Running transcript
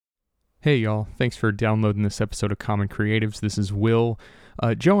Hey y'all, thanks for downloading this episode of Common Creatives. This is Will.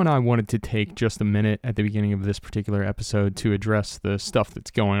 Joe and I wanted to take just a minute at the beginning of this particular episode to address the stuff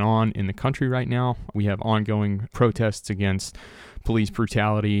that's going on in the country right now. We have ongoing protests against police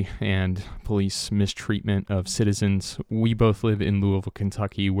brutality and police mistreatment of citizens. We both live in Louisville,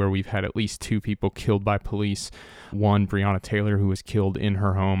 Kentucky, where we've had at least 2 people killed by police. One, Breonna Taylor, who was killed in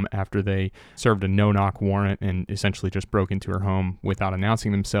her home after they served a no-knock warrant and essentially just broke into her home without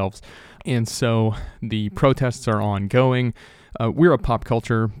announcing themselves. And so the protests are ongoing. We're a pop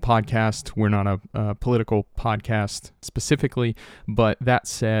culture podcast. We're not a political podcast specifically, but that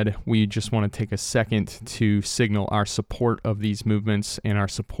said, we just want to take a second to signal our support of these movements and our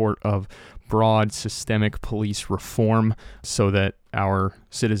support of broad systemic police reform so that our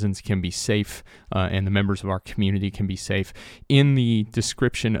citizens can be safe and the members of our community can be safe. In the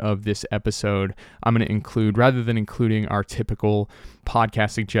description of this episode, I'm going to include, rather than including our typical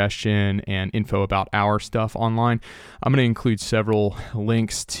podcast suggestion and info about our stuff online, I'm going to include several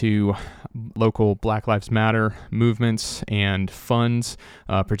links to local Black Lives Matter movements and funds,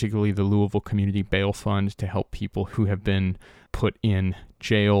 particularly the Louisville Community Bail Fund, to help people who have been put in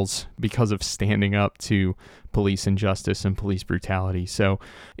jails because of standing up to police injustice and police brutality. So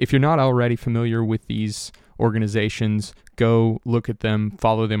if you're not already familiar with these organizations, go look at them,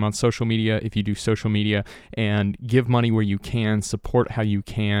 follow them on social media if you do social media, and give money where you can, support how you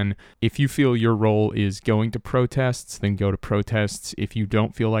can. If you feel your role is going to protests, then go to protests. If you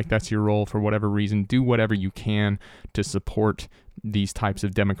don't feel like that's your role for whatever reason, do whatever you can to support these types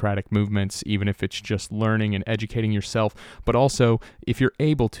of democratic movements, even if it's just learning and educating yourself. But also, if you're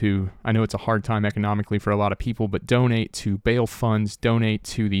able to, I know it's a hard time economically for a lot of people, but donate to bail funds, donate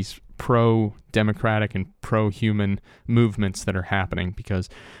to these pro-democratic and pro-human movements that are happening, because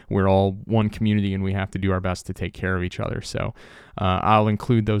we're all one community and we have to do our best to take care of each other. So I'll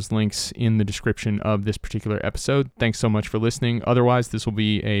include those links in the description of this particular episode. Thanks so much for listening. Otherwise, this will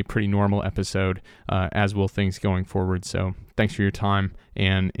be a pretty normal episode, as will things going forward. So thanks for your time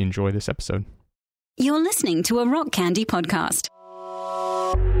and enjoy this episode. You're listening to a Rock Candy podcast.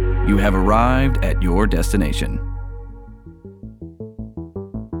 You have arrived at your destination.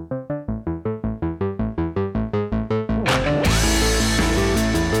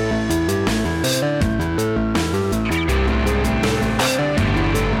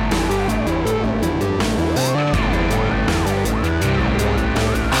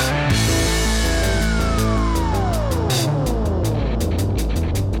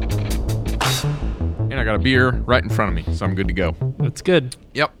 I got a beer right in front of me, so I'm good to go. That's good.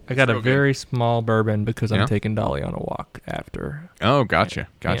 Yep. I got a very small bourbon because I'm taking Dolly on a walk after. Oh, gotcha.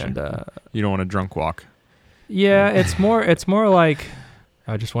 And, you don't want a drunk walk. Yeah, it's more like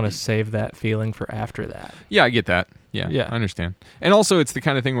I just want to save that feeling for after that. Yeah, I get that. Yeah, I understand. And also, it's the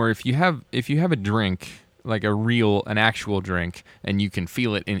kind of thing where if you have a drink, like an actual drink, and you can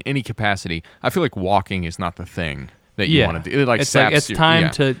feel it in any capacity, I feel like walking is not the thing that you want to do. It's time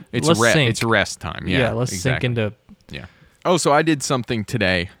to sink. It's rest time. Yeah, let's sink into. Yeah. Oh, so I did something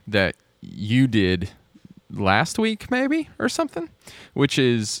today that you did last week, maybe, or something, which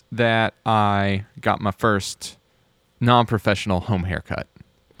is that I got my first non-professional home haircut.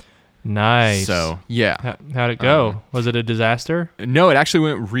 Nice. So yeah. How'd it go? Was it a disaster? No, it actually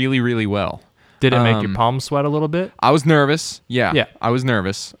went really, really well. Did it make your palms sweat a little bit? I was nervous. Yeah. I was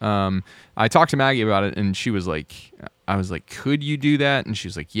nervous. I talked to Maggie about it, and she was like, I was like, could you do that? And she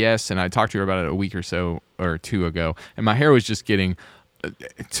was like, yes. And I talked to her about it a week or so or 2 ago, and my hair was just getting,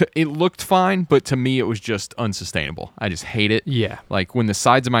 it looked fine, but to me it was just unsustainable. I just hate it. Yeah. Like when the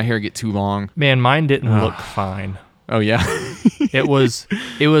sides of my hair get too long. Man, mine didn't look fine. Oh yeah. It was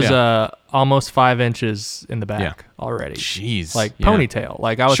almost 5 inches in the back already. Jeez. Like ponytail.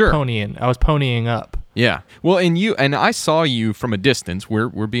 Like I was ponying up. Yeah. Well, and I saw you from a distance.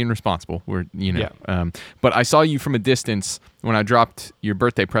 We're being responsible. But I saw you from a distance when I dropped your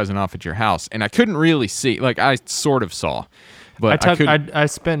birthday present off at your house, and I couldn't really see. Like I sort of saw. But I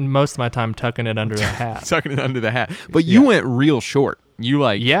spent most of my time tucking it under the hat. Tucking it under the hat. But you went real short.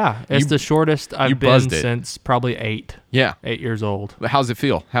 It's the shortest I've been since probably 8. Yeah. 8 years old. How's it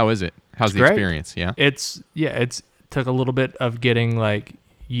feel? How is it? How's the experience? Yeah. It's took a little bit of getting like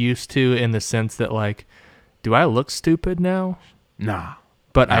used to, in the sense that like, do I look stupid now? Nah.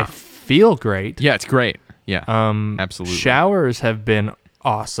 But I feel great. Yeah, it's great. Yeah. Absolutely. Showers have been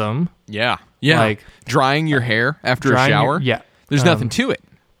awesome. Yeah. Yeah. Like drying your hair after a shower. There's nothing to it.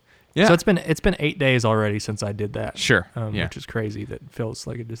 Yeah. So it's been 8 days already since I did that. Sure. Which is crazy. That feels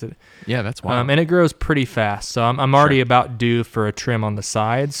like it just did. Yeah, that's wild. And it grows pretty fast. So I'm already about due for a trim on the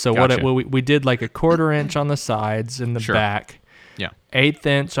sides. So Gotcha. we did like a 1/4 inch on the sides and the back, Yeah. 1/8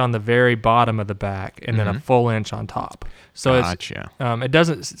 inch on the very bottom of the back, and then a full inch on top. So Gotcha. it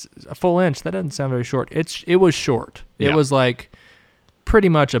doesn't a full inch. That doesn't sound very short. It was short. It Yeah. was like pretty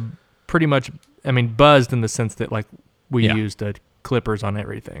much. I mean, buzzed in the sense that like we used clippers on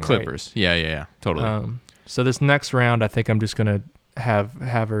everything. right? Clippers. Yeah. Totally. So this next round, I think I'm just gonna have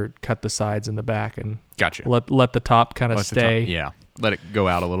her cut the sides and the back and Gotcha. let the top kind of Let the top- stay. yeah. Let it go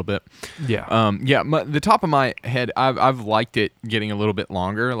out a little bit. Yeah. The top of my head, I've liked it getting a little bit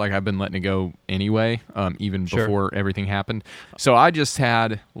longer. Like I've been letting it go anyway, even Sure. before everything happened. So I just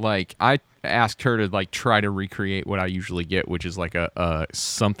had I asked her to like try to recreate what I usually get, which is like a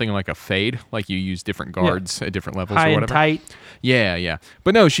something like a fade, like you use different guards at different levels High or and whatever. tight. Yeah.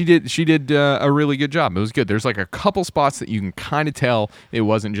 But no, she did a really good job. It was good. There's like a couple spots that you can kind of tell it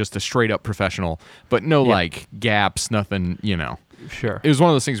wasn't just a straight up professional, but no like gaps, nothing, Sure. It was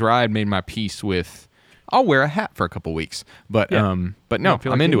one of those things where I had made my peace with I'll wear a hat for a couple weeks. But Yeah. no, I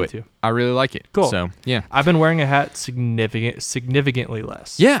feel I'm like into you it. need to. I really like it. Cool. So, yeah. I've been wearing a hat significantly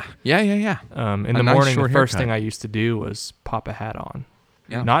less. Yeah. In A the nice morning, the short first haircut. thing I used to do was pop a hat on.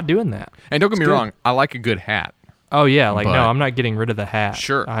 Yeah. Not doing that. And don't get me good. wrong, I like a good hat. Oh yeah, like But- no, I'm not getting rid of the hat.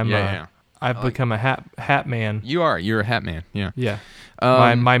 Sure. I'm Yeah. I've become a hat man. You're a hat man. Yeah. Yeah.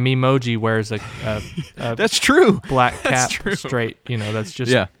 My Memoji wears a That's true. black cap true. straight. That's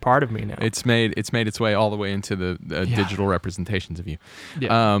just Yeah. part of me now. It's made its way all the way into the digital representations of you.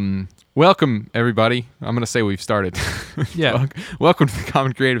 Yeah. Welcome everybody. I'm going to say we've started. Yeah. Welcome to the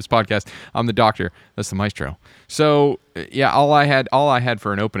Common Creatives podcast. I'm the doctor. That's the maestro. So, yeah, all I had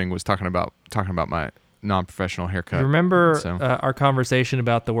for an opening was talking about my non-professional haircut. Remember So- our conversation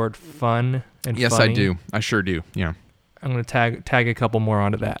about the word fun and Yes, funny? I do. I sure do. Yeah. I'm going to tag a couple more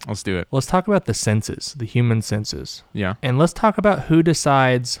onto that. Let's do it. Let's talk about the senses, the human senses. Yeah. And let's talk about who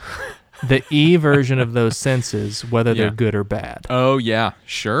decides the E version of those senses, whether Yeah. they're good or bad. Oh, yeah.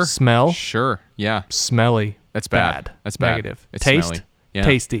 Sure. Smell, Sure. Yeah. smelly, That's bad. That's bad. negative. It's Taste, smelly. Yeah.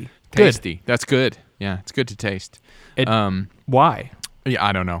 tasty, good. Tasty. That's good. Yeah, it's good to taste. Why? Yeah,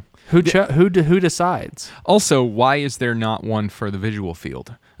 I don't know. Who decides? Also, why is there not one for the visual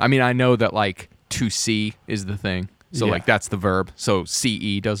field? I mean, I know that like to see is the thing. So Yeah. like that's the verb. So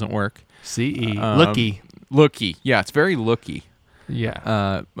CE doesn't work. CE, looky. Looky. Yeah, it's very looky.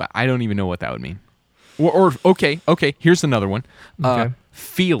 Yeah. I don't even know what that would mean. Or okay, here's another one. Okay.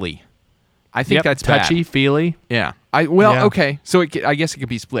 Feely. I think Yep, that's touchy, bad. feely. Yeah. Yeah. Okay. So I guess it could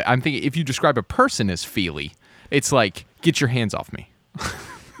be split. I'm thinking if you describe a person as feely, it's like get your hands off me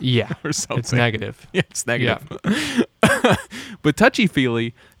Yeah. or something. It's negative. Yeah, it's negative. But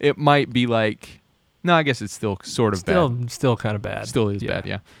touchy-feely, it might be like, no, I guess it's still sort of bad. Still kind of bad. Still is bad,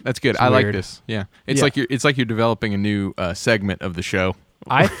 yeah. That's good. It's I like weird. this. Yeah. It's Yeah. like you're developing a new segment of the show.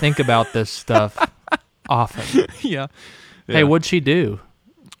 I think about this stuff often. Yeah. Hey, what'd she do?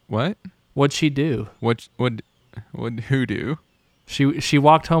 What? What'd she do? What who do? She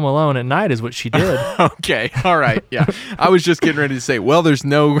walked home alone at night is what she did. Okay. All right. Yeah. I was just getting ready to say, well, there's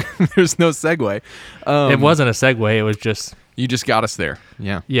no segue. It wasn't a segue. It was just You just got us there.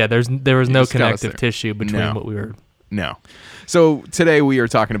 Yeah. there was no just got us connective there. tissue between No. what we were. No. So today we are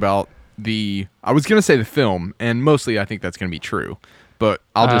talking about I was going to say the film, and mostly I think that's going to be true. But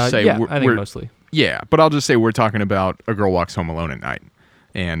I'll just say yeah, I think mostly. Yeah, but I'll just say we're talking about A Girl Walks Home Alone at Night,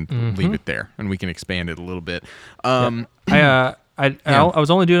 and leave it there, and we can expand it a little bit. I was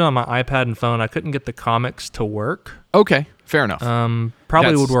only doing it on my iPad and phone. I couldn't get the comics to work. Okay, fair enough. Probably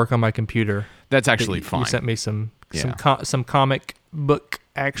That's- would work on my computer. That's actually You fine. sent me some Yeah. some comic book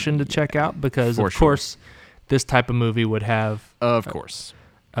action to check out because For of sure. course this type of movie would have Of course.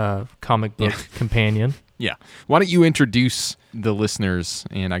 a comic book companion. Yeah. Why don't you introduce the listeners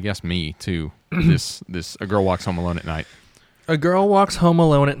and I guess me to this A Girl Walks Home Alone at Night? A Girl Walks Home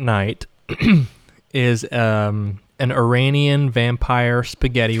Alone at Night is an Iranian vampire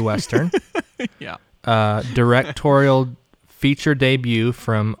spaghetti western. Yeah. Directorial feature debut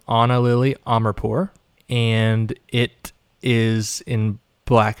from Anna Lily Amirpour, and it is in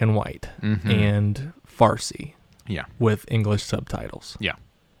black and white and Farsi Yeah. with English subtitles. Yeah.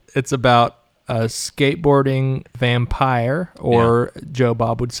 It's about a skateboarding vampire, or Joe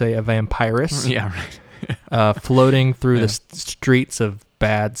Bob would say a vampiress, Yeah, right. floating through the streets of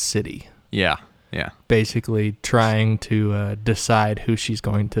Bad City, Yeah. Yeah. basically trying to decide who she's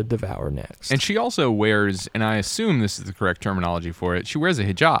going to devour next. And she also wears, and I assume this is the correct terminology for it, she wears a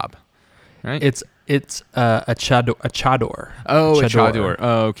hijab, right? It's a chador. Oh, a chador.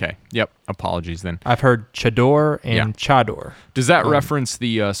 Oh, okay. Yep. Apologies then. I've heard chador and Yeah. chador. Does that reference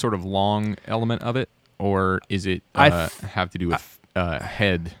the sort of long element of it, or is it I have to do with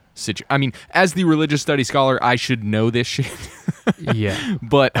head I mean, as the religious studies scholar, I should know this shit, Yeah.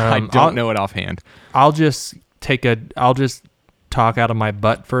 but I don't know it offhand. I'll just talk out of my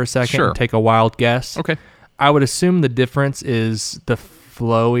butt for a second Sure. and take a wild guess. Okay. I would assume the difference is the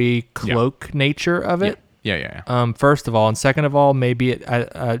flowy cloak nature of it. Yeah. First of all, and second of all, maybe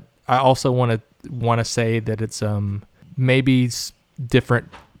I also want to say that it's maybe different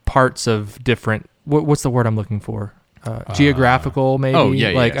parts of different. What's the word I'm looking for? Geographical, maybe. Oh, yeah,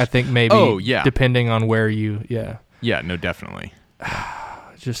 Like yeah. I think maybe. Oh, yeah. Depending on where you. Yeah. Yeah. No, definitely.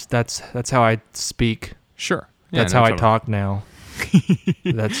 Just that's how I speak. Sure. Yeah, That's no, how I totally. talk now.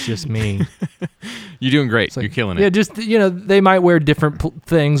 That's just me. You're doing great. Like, You're killing Yeah, it. just they might wear different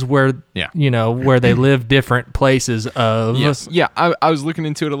things where where they live different places of. Yes. Yeah, I was looking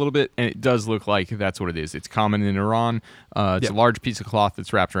into it a little bit, and it does look like that's what it is. It's common in Iran. It's a large piece of cloth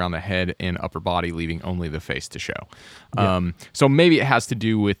that's wrapped around the head and upper body, leaving only the face to show. So maybe it has to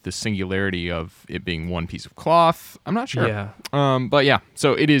do with the singularity of it being one piece of cloth. I'm not sure. Yeah. But yeah,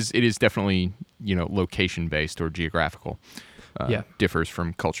 so it is definitely location based or geographical. Differs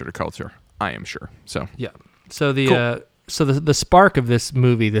from culture to culture, I am sure. So Yeah. So the spark of this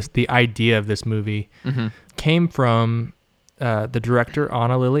movie, the idea of this movie, came from the director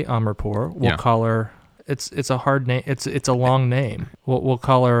Anna Lily Amirpour. We'll call her. It's a hard name. It's a long name. We'll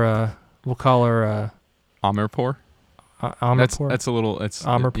call her. Amirpour. Amirpour. That's a little. It's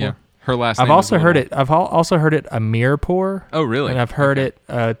Amirpour. Yeah. Her last. I've name also is a heard little- it. I've also heard it Amirpour. Oh really? And I've heard Okay. it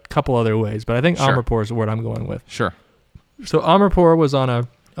a couple other ways, but I think Sure. Amirpour is the word I'm going with. Sure. So Amirpour was on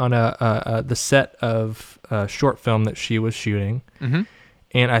the set of a short film that she was shooting,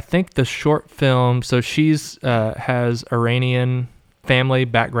 and I think the short film. So she's has Iranian family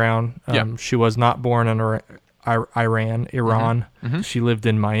background. She was not born in Iran. She lived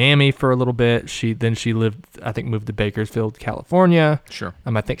in Miami for a little bit. She moved to Bakersfield, California. Sure.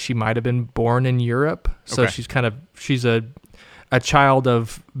 I think she might have been born in Europe. So Okay. she's a child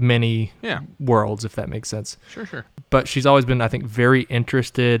of many Yeah. worlds, if that makes sense. Sure. But she's always been, I think, very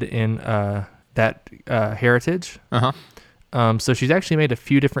interested in that heritage. So she's actually made a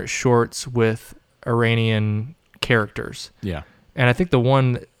few different shorts with Iranian characters. Yeah. And I think the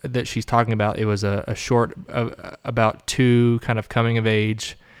one that she's talking about, it was a short about two kind of coming of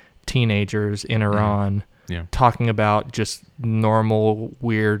age teenagers in Iran Yeah. talking about just normal,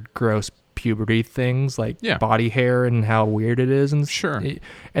 weird, gross puberty things like body hair and how weird it is. And Sure.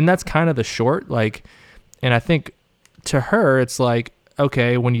 And that's kind of the short. And I think to her, it's like,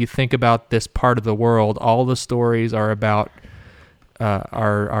 okay, when you think about this part of the world, all the stories are about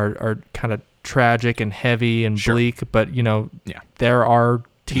are kind of tragic and heavy and bleak, but there are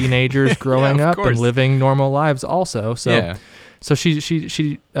teenagers growing of up course. and living normal lives also. So Yeah. so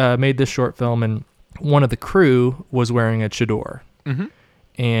she made this short film, and one of the crew was wearing a chador.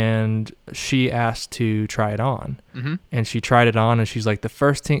 And she asked to try it on. And she tried it on, and she's like, the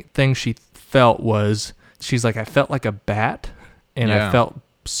first thing she felt was, she's like, I felt like a bat, and I felt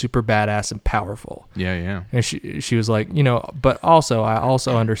super badass and powerful. Yeah. And she was like, but also I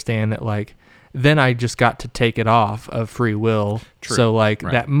also understand that then I just got to take it off of free will. True. So Right.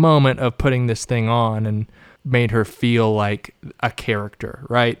 that moment of putting this thing on and made her feel like a character,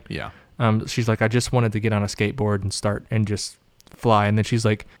 right? Yeah. She's like, I just wanted to get on a skateboard and start and just fly. And then she's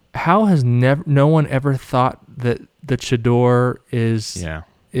like, how has no one ever thought that the chador is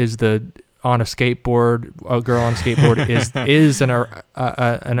the on a skateboard, a girl on a skateboard is an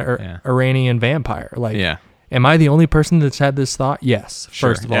Iranian vampire? Am I the only person that's had this thought? Yes. Sure.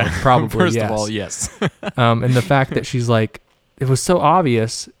 First of all, probably First yes. of all, yes. And the fact that she's like, it was so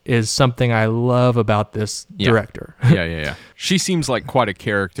obvious is something I love about this director. Yeah. She seems like quite a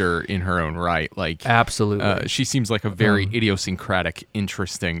character in her own right. Absolutely. She seems like a very idiosyncratic,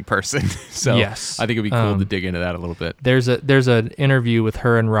 interesting person. So Yes. I think it'd be cool to dig into that a little bit. There's an interview with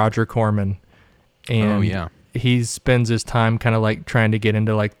her and Roger Corman, and he spends his time kind of trying to get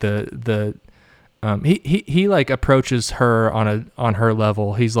into he approaches her on her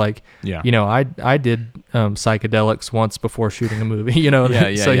level. He's like, I did psychedelics once before shooting a movie,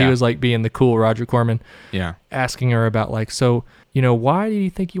 so he was being the cool Roger Corman, asking her about so why do you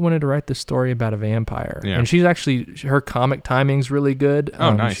think you wanted to write this story about a vampire? And she's actually, her comic timing's really good.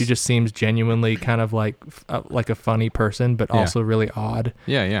 Nice. She just seems genuinely kind of like a funny person, but also really odd.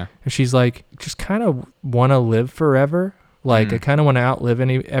 Yeah. And she's like, just kind of want to live forever. I kind of want to outlive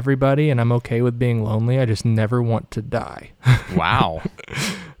everybody, and I'm okay with being lonely. I just never want to die. Wow.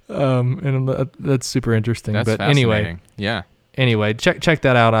 And that's super interesting. That's but fascinating. Anyway, check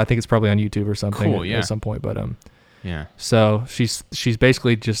that out. I think it's probably on YouTube or something. Cool, yeah. At some point. But yeah. So she's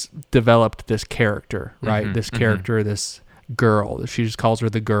basically just developed this character, right? This character, this girl. She just calls her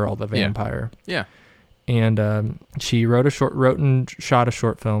the girl, the vampire. Yeah. And she wrote and shot a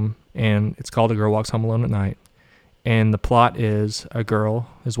short film, and it's called A Girl Walks Home Alone at Night. And the plot is a girl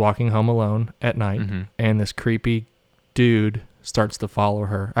is walking home alone at night, and this creepy dude starts to follow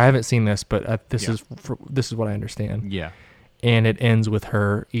her. I haven't seen this, but this is what I understand. Yeah. And it ends with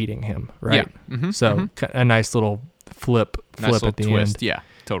her eating him, right? Yeah. So a nice little flip at the twist. end. Yeah,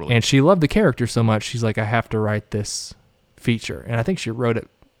 totally. And she loved the character so much, she's like, I have to write this feature. And I think she wrote it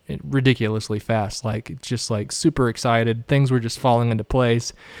ridiculously fast, like just like super excited. Things were just falling into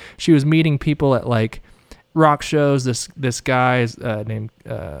place. She was meeting people at like rock shows. This guy is named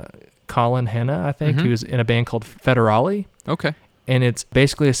Colin Hanna, I think. He was in a band called Federale. Okay. And it's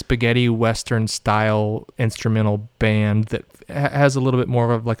basically a spaghetti western style instrumental band that has a little bit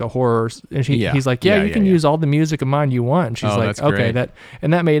more of like a horror. And he's like, you can use all the music of mine you want. And she's like, okay, great.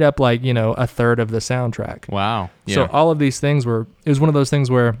 that made up like, a third of the soundtrack. Wow. Yeah. So all of these things it was one of those things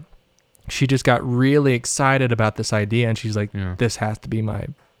where she just got really excited about this idea, and she's like, this has to be my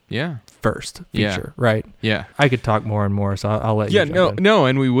first feature, right? Yeah. I could talk more and more, so I'll let you jump in. No,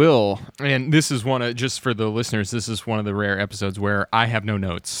 and we will. And this is just for the listeners, this is one of the rare episodes where I have no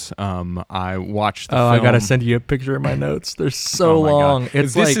notes. I watched the film. I got to send you a picture of my notes. They're so long.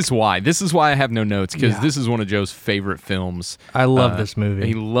 This is why I have no notes, because this is one of Joe's favorite films. I love this movie.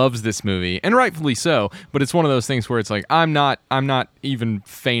 He loves this movie, and rightfully so, but it's one of those things where it's like, I'm not even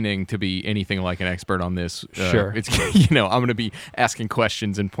feigning to be anything like an expert on this. Sure. It's, I'm going to be asking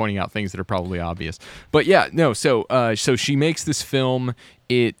questions and pointing out things that are probably obvious. But so she makes this film.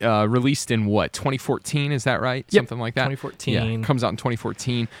 It released in 2014? Is that right? Yep. Something like that. 2014. Yeah, it comes out in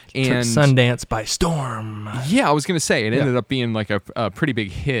 2014, and took Sundance by storm. Yeah, I was gonna say it ended up being like a pretty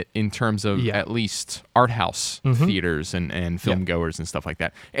big hit in terms of at least art house theaters and film goers and stuff like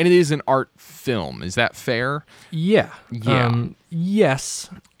that. And it is an art film. Is that fair? Yeah. Yeah. Yes.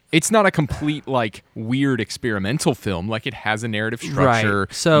 It's not a complete, like, weird experimental film. Like, it has a narrative structure.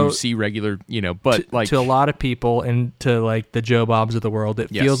 Right. So you see regular, but like... To a lot of people and to, like, the Joe Bobs of the world, it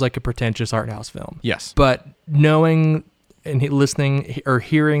feels like a pretentious art house film. Yes. But knowing and listening or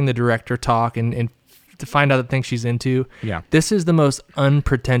hearing the director talk and to find out the things she's into, this is the most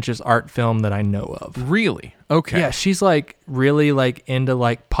unpretentious art film that I know of. Really? Okay. Yeah, she's like really like into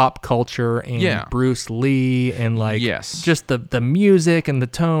like pop culture and Bruce Lee and like just the music and the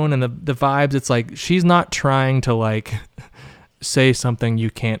tone and the vibes. It's like she's not trying to like say something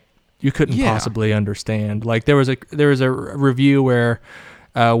you couldn't possibly understand. Like there was a review where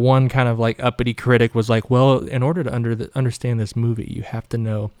one kind of like uppity critic was like, well, in order to understand this movie, you have to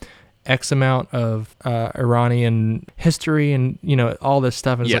know X amount of Iranian history and all this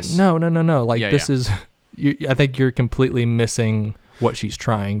stuff. And it's like, no. Like this is, I think you're completely missing what she's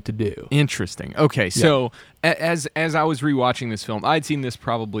trying to do. Interesting. Okay, so as I was rewatching this film, I'd seen this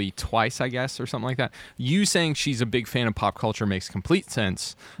probably twice, I guess, or something like that. You saying she's a big fan of pop culture makes complete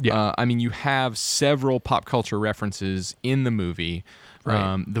sense. Yeah. I mean, you have several pop culture references in the movie.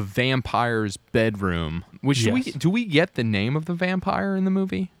 Right. The vampire's bedroom. Which do we get the name of the vampire in the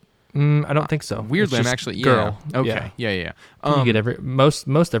movie? I don't think so. Weirdly, I'm actually girl. Okay, yeah. You get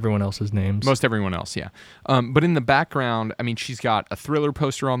most everyone else's names. Most everyone else, yeah. But in the background, I mean, she's got a Thriller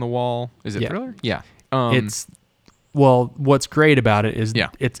poster on the wall. Is it Thriller? Yeah. What's great about it is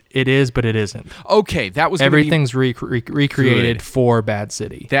it is, but it isn't. Okay, that was everything's recreated for Bad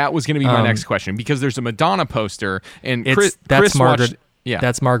City. That was going to be my next question, because there's a Madonna poster, and that's Margaret. Yeah,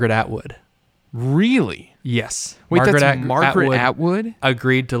 that's Margaret Atwood. Really? Yes. Wait, that's Margaret Atwood?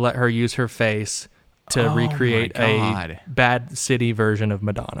 Agreed to let her use her face to recreate a Bad City version of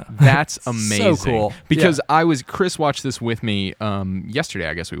Madonna. That's amazing. So cool. Because Chris watched this with me yesterday,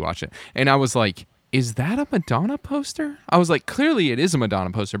 I guess we watched it, and I was like, is that a Madonna poster? I was like, clearly it is a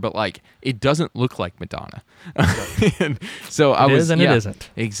Madonna poster, but like it doesn't look like Madonna. And so it isn't.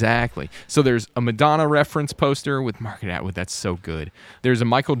 Exactly. So there's a Madonna reference poster with Margaret Atwood. That's so good. There's a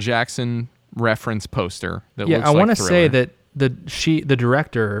Michael Jackson reference poster that looks like I want to Thriller. say that the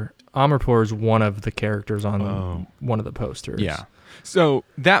director Amarpour is one of the characters on one of the posters. Yeah. So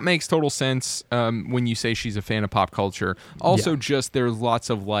that makes total sense when you say she's a fan of pop culture. Also, just there's lots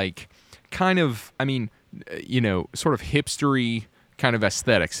of like kind of, I mean, sort of hipstery kind of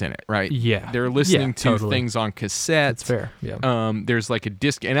aesthetics in it, right? Yeah. They're listening to things on cassette. That's fair. Yeah. There's like a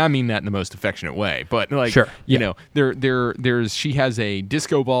disc, and I mean that in the most affectionate way, but like, there's she has a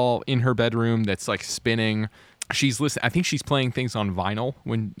disco ball in her bedroom that's like spinning. She's listening. I think she's playing things on vinyl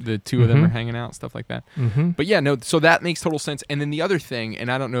when the two of them are hanging out, stuff like that. But so that makes total sense. And then the other thing,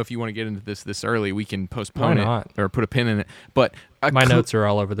 and I don't know if you want to get into this early, we can postpone it or put a pin in it. But my notes are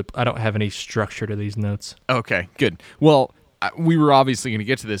all over I don't have any structure to these notes. Okay, good. Well, we were obviously going to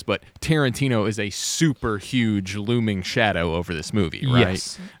get to this, but Tarantino is a super huge looming shadow over this movie, right?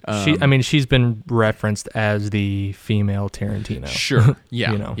 Yes. She's been referenced as the female Tarantino. Sure.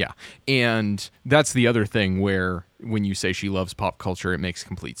 Yeah. You know? Yeah. And that's the other thing where when you say she loves pop culture, it makes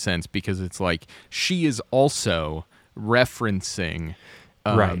complete sense because it's like she is also referencing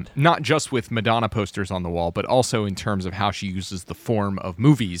right. Not just with Madonna posters on the wall, but also in terms of how she uses the form of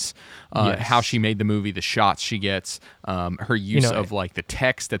movies, Yes. how she made the movie, the shots she gets, her use of like the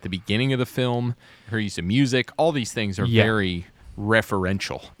text at the beginning of the film, her use of music. All these things are very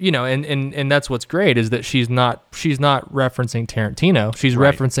referential. You know, and that's what's great is that she's not referencing Tarantino. She's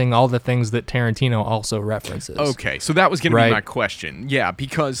Right. referencing all the things that Tarantino also references. Okay, so that was going to be Right. my question. Yeah,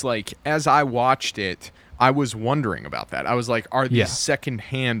 because like as I watched it, I was wondering about that. I was like, are these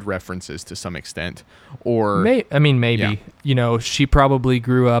secondhand references to some extent? Or maybe. Yeah. You know, she probably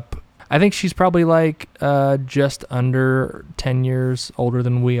grew up. I think she's probably like just under 10 years older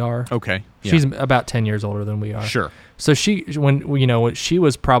than we are. okay, yeah. She's about 10 years older than we are. Sure. So she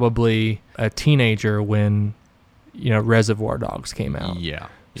was probably a teenager when, Reservoir Dogs came out. Yeah.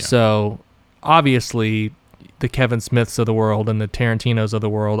 So obviously the Kevin Smiths of the world and the Tarantinos of the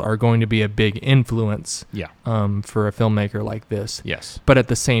world are going to be a big influence for a filmmaker like this. Yes. But at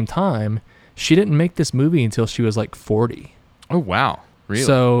the same time, she didn't make this movie until she was like 40. Oh, wow. Really?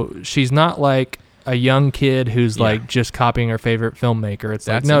 So she's not like a young kid who's like just copying her favorite filmmaker. It's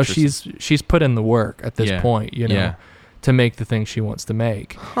That's like, no, interesting. she's put in the work at this point, to make the thing she wants to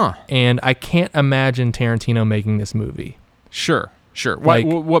make. Huh. And I can't imagine Tarantino making this movie. Sure. Like-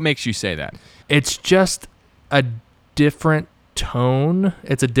 What makes you say that? It's just a different tone.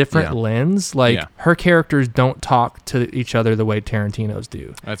 It's a different lens. Like her characters don't talk to each other the way Tarantino's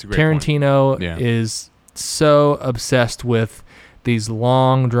do. That's a great Tarantino point. Yeah. is so obsessed with these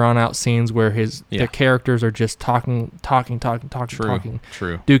long drawn out scenes where the characters are just talking,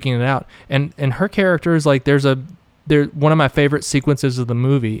 True. duking it out. And her characters, like one of my favorite sequences of the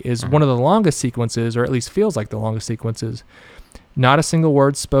movie is one of the longest sequences, or at least feels like the longest sequences. Not a single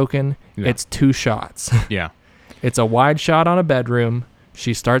word spoken. Yeah. It's 2 shots. Yeah. It's a wide shot on a bedroom.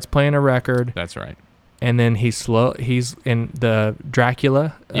 She starts playing a record. That's right. And then he's in the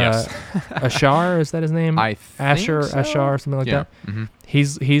Dracula. Yes. Ashar, is that his name? I think so. Ashar, something like that. Mm-hmm.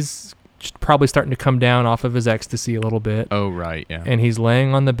 He's probably starting to come down off of his ecstasy a little bit. Oh, right. Yeah. And he's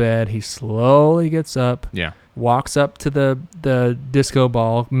laying on the bed. He slowly gets up. Yeah. Walks up to the disco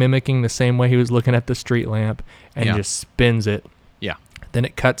ball, mimicking the same way he was looking at the street lamp, and just spins it. Yeah. Then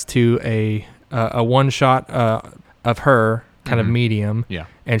it cuts to a one shot of her, kind of medium. Yeah.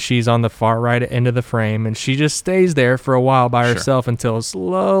 And she's on the far right end of the frame, and she just stays there for a while by herself until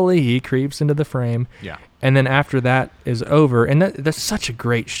slowly he creeps into the frame. Yeah. And then after that is over, and that's such a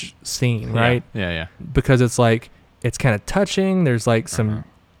great scene, right? Yeah. Because it's like, it's kind of touching. There's like some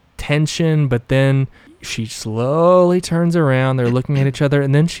tension, but then she slowly turns around. They're looking at each other,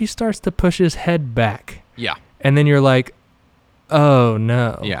 and then she starts to push his head back. Yeah. And then you're like, oh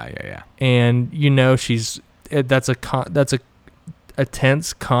no. Yeah. And that's a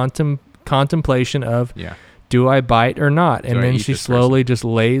tense contemplation of, do I bite or not? And then she slowly just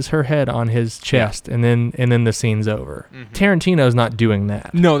lays her head on his chest, and then the scene's over. Mm-hmm. Tarantino's not doing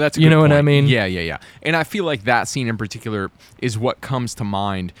that. No, that's a good what point. I mean? Yeah. And I feel like that scene in particular is what comes to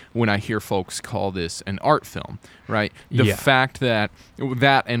mind when I hear folks call this an art film, right? The fact that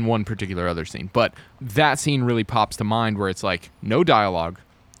and one particular other scene, but that scene really pops to mind where it's like no dialogue,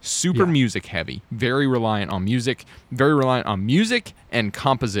 super music heavy, very reliant on music and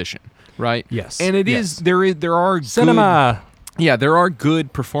composition. Right. Yes. And there are cinema. There are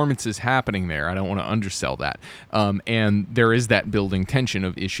good performances happening there. I don't want to undersell that. And there is that building tension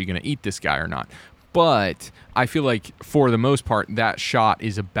of, is she going to eat this guy or not? But I feel like for the most part, that shot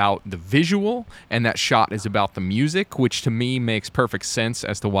is about the visual and that shot is about the music, which to me makes perfect sense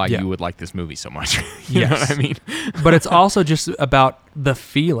as to why you would like this movie so much. You know what I mean? But it's also just about the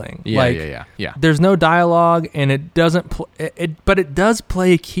feeling. Yeah. There's no dialogue, and it doesn't. But it does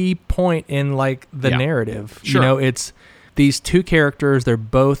play a key point in like the narrative. Sure. It's these two characters. They're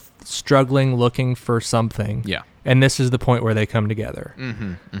both struggling, looking for something. Yeah. And this is the point where they come together.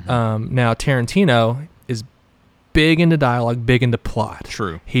 Mm-hmm. Now Tarantino is big into dialogue, big into plot.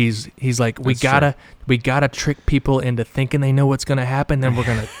 True. He's like, we gotta trick people into thinking they know what's gonna happen. Then we're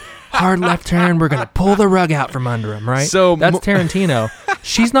gonna hard left turn. We're gonna pull the rug out from under them. Right. So that's Tarantino.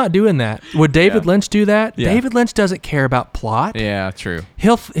 She's not doing that. Would David Lynch do that? Yeah. David Lynch doesn't care about plot. Yeah. True.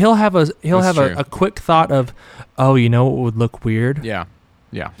 He'll have a quick thought of, oh, you know what would look weird? Yeah.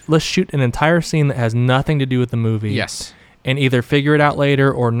 Let's shoot an entire scene that has nothing to do with the movie. Yes. and either figure it out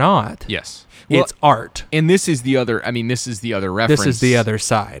later or not. Yes. It's art. And this is the other reference. This is the other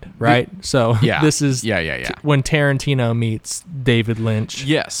side, right? This is when Tarantino meets David Lynch.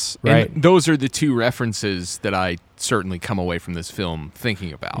 Yes. Right. And those are the two references that I certainly come away from this film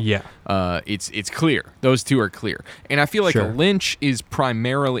thinking about. Yeah. It's clear. Those two are clear. And I feel like Lynch is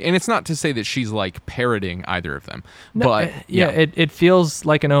primarily, and it's not to say that she's like parroting either of them, but it feels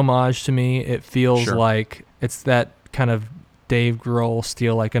like an homage to me. It feels like it's that kind of Dave Grohl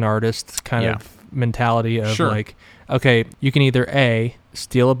steal like an artist kind of mentality of like, okay, you can either A,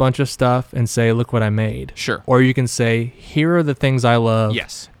 steal a bunch of stuff and say, look what I made. Sure. Or you can say, here are the things I love.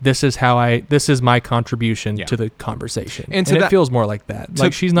 Yes. This is my contribution to the conversation. And it feels more like that.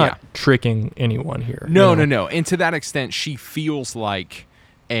 Like she's not tricking anyone here. No. And to that extent, she feels like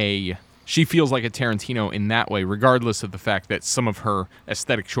a Tarantino in that way, regardless of the fact that some of her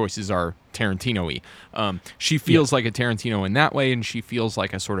aesthetic choices are Tarantino-y. She feels like a Tarantino in that way, and she feels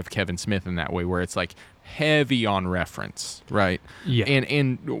like a sort of Kevin Smith in that way, where it's like heavy on reference, right? Yeah.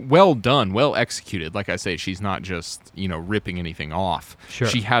 And well done, well executed. Like I say, she's not just, ripping anything off. Sure.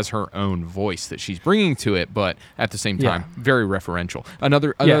 She has her own voice that she's bringing to it, but at the same time, very referential.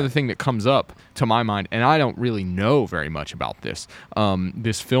 Another thing that comes up to my mind, and I don't really know very much about this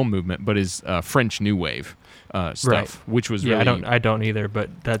film movement, but is French New Wave stuff, which was really... I don't either, but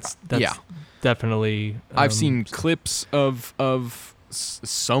that's definitely... I've seen clips of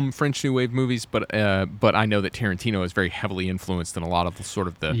some French New Wave movies, but I know that Tarantino is very heavily influenced, and a lot of the sort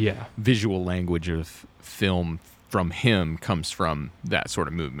of the visual language of film from him comes from that sort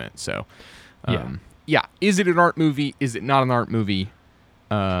of movement. So, is it an art movie? Is it not an art movie?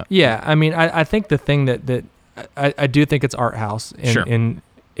 I mean, I think the thing that I do think it's art house, and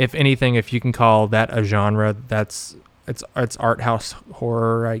if anything, if you can call that a genre, it's art house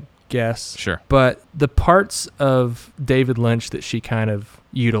horror, I guess. Sure. But the parts of David Lynch that she kind of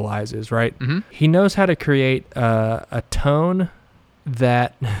utilizes, right? Mm-hmm. He knows how to create a tone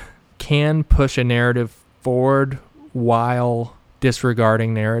that can push a narrative forward while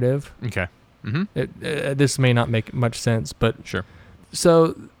disregarding narrative. Okay. Mm-hmm. This may not make much sense, but sure.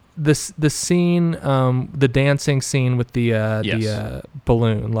 So the scene, the dancing scene with the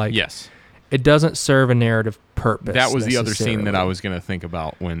balloon, like it doesn't serve a narrative purpose. That was the other scene that I was going to think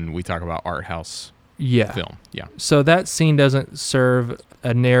about when we talk about art house film. Yeah. So that scene doesn't serve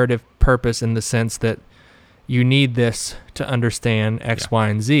a narrative purpose in the sense that you need this to understand X, Y,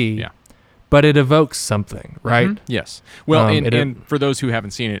 and Z. Yeah. But it evokes something, right? Mm-hmm. Yes. Well, and for those who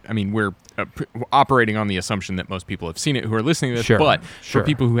haven't seen it, I mean, we're operating on the assumption that most people have seen it who are listening to this. But for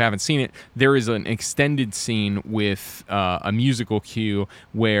people who haven't seen it, there is an extended scene with a musical cue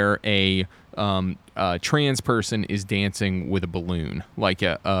where a trans person is dancing with a balloon, like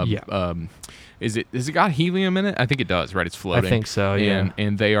has it got helium in it? I think it does, right? It's floating. I think so, yeah.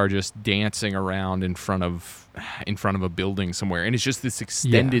 And they are just dancing around in front of a building somewhere. And it's just this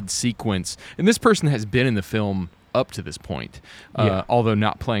extended sequence. And this person has been in the film up to this point, although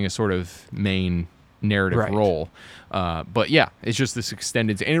not playing a sort of main narrative role. But it's just this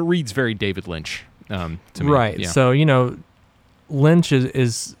extended, and it reads very David Lynch to me. Right. Yeah. So, Lynch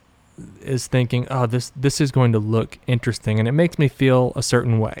is thinking, oh, this is going to look interesting, and it makes me feel a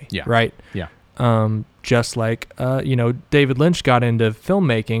certain way. Yeah. Right. Yeah. Just like, David Lynch got into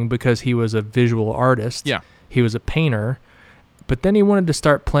filmmaking because he was a visual artist. Yeah. He was a painter, but then he wanted to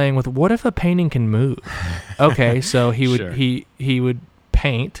start playing with, what if a painting can move? Okay. So he would, he would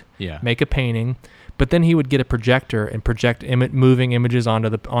paint, make a painting, but then he would get a projector and project moving images onto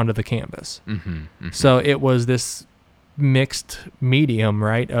the canvas. Mm-hmm, mm-hmm. So it was this mixed medium,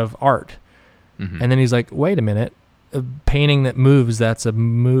 right, of art. Mm-hmm. And then he's like, wait a minute, a painting that moves, that's a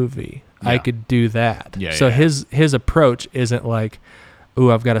movie. I could do that. His approach isn't like, ooh,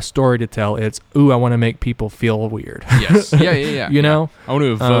 I've got a story to tell. It's, ooh, I want to make people feel weird. Yes. Yeah. You know? I want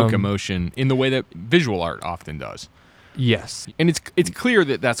to evoke emotion in the way that visual art often does. Yes. And it's clear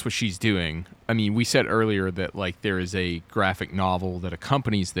that that's what she's doing. I mean, we said earlier that like there is a graphic novel that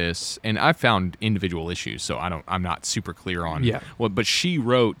accompanies this, and I found individual issues, so I'm not super clear on what, but she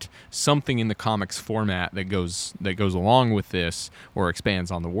wrote something in the comics format that goes along with this or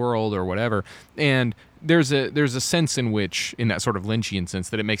expands on the world or whatever. And there's a sense in which, in that sort of Lynchian sense,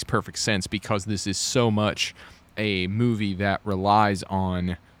 that it makes perfect sense because this is so much a movie that relies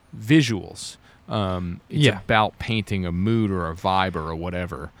on visuals. It's about painting a mood or a vibe or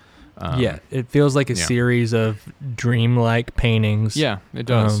whatever. It feels like a series of dreamlike paintings. Yeah, it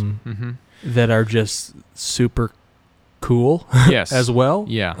does. That are just super cool Yes. as well.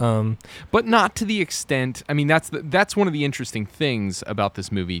 Yeah. But not to the extent. I mean, that's one of the interesting things about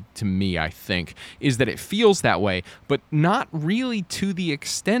this movie to me, I think, is that it feels that way, but not really to the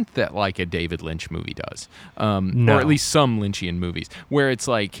extent that like a David Lynch movie does, No. or at least some Lynchian movies, where it's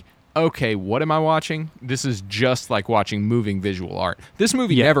like, okay, what am I watching? This is just like watching moving visual art. This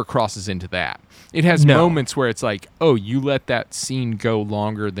movie never crosses into that. It has moments where it's like, oh, you let that scene go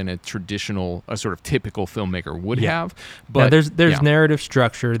longer than a sort of typical filmmaker would have. But there's narrative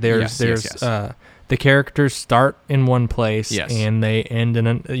structure. There's Yes. The characters start in one place Yes. and they end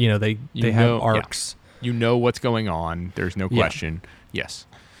in they have arcs. You know what's going on. There's no question. Yes.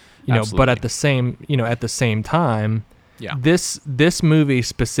 But at the same time, yeah. This movie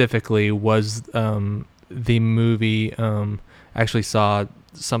specifically was the movie. Actually saw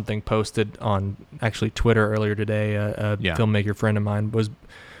something posted on Twitter earlier today. A filmmaker friend of mine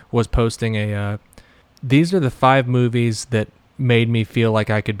was posting these are the 5 movies that made me feel like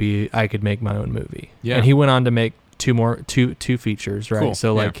I could make my own movie. Yeah. And he went on to make two features, right? Cool.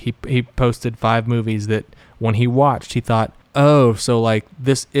 So like he posted 5 movies that when he watched, he thought, oh, so like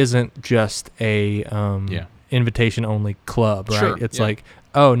this isn't just a invitation only club, right? Sure. It's like,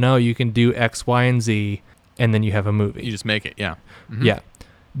 oh no, you can do X, Y, and Z, and then you have a movie. You just make it, yeah. Mm-hmm. Yeah.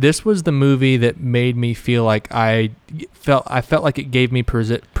 This was the movie that made me feel like I felt like it gave me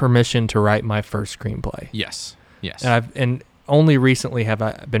permission to write my first screenplay. Yes. And only recently have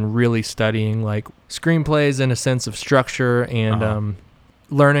I been really studying like screenplays in a sense of structure and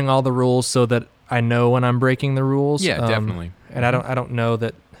learning all the rules so that I know when I'm breaking the rules. Yeah, definitely. And I don't know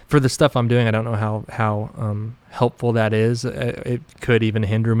that for the stuff I'm doing, I don't know how helpful that is. It could even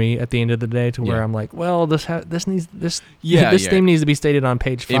hinder me at the end of the day to where I'm like, well, this theme needs to be stated on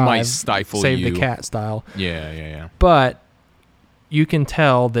page 5. It might stifle Save you. the cat style. Yeah. But you can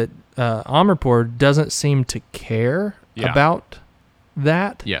tell that Amarpour doesn't seem to care about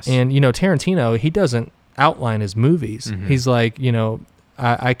that. Yes. And Tarantino, he doesn't outline his movies. Mm-hmm. He's like,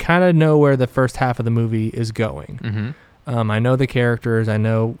 I kind of know where the first half of the movie is going. Mm-hmm. I know the characters. I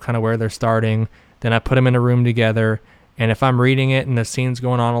know kind of where they're starting. Then I put them in a room together. And if I'm reading it and the scene's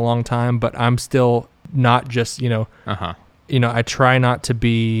going on a long time, but I'm still not just, I try not to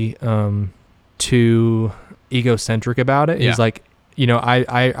be too egocentric about it. He's like,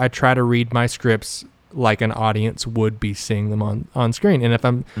 I try to read my scripts like an audience would be seeing them on screen. And if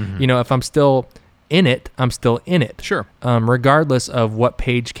I'm, if I'm still in it, I'm still in it. Sure. Regardless of what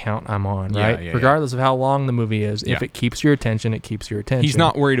page count I'm on, right? Yeah, regardless of how long the movie is. If it keeps your attention, it keeps your attention. He's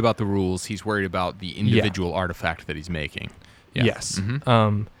not worried about the rules. He's worried about the individual artifact that he's making. Yeah. Yes.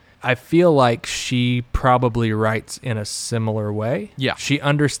 Mm-hmm. I feel like she probably writes in a similar way. Yeah. She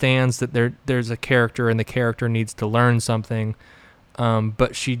understands that there's a character and the character needs to learn something,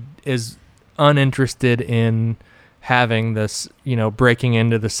 but she is uninterested in having this, breaking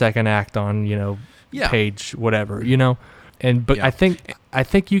into the second act on, page whatever, but I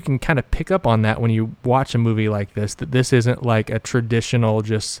think you can kind of pick up on that when you watch a movie like this, that this isn't like a traditional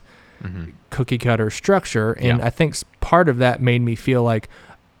just cookie cutter structure. And I think part of that made me feel like,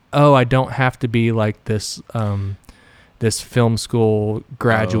 oh, I don't have to be like this this film school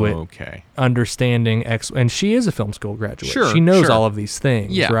graduate understanding and she is a film school graduate. Sure, she knows all of these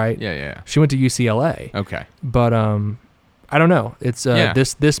things, right? Yeah. She went to UCLA. Okay. But I don't know. It's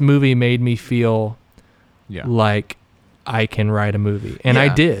this movie made me feel like I can write a movie. And I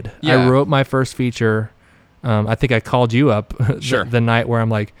did. Yeah. I wrote my first feature. I think I called you up the night where I'm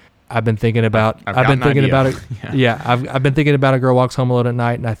like, I've been thinking about I've been thinking about it. I've been thinking about A Girl Walks Home Alone at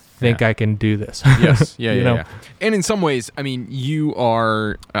Night, and I think I can do this. Yes. Yeah. And in some ways, I mean, you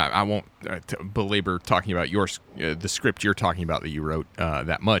are I won't belabor talking about the script you're talking about that you wrote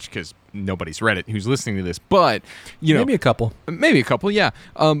that much, because nobody's read it who's listening to this, but maybe a couple, yeah.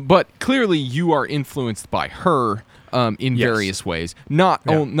 But clearly you are influenced by her in various ways, not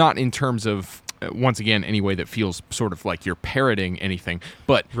in terms of once again any way that feels sort of like you're parroting anything,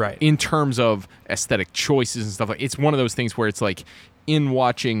 but in terms of aesthetic choices and stuff. Like, it's one of those things where it's like, in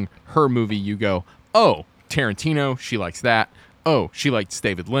watching her movie, you go, oh, Tarantino, she likes that. Oh, she likes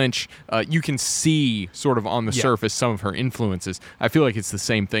David Lynch. You can see sort of on the surface some of her influences. I feel like it's the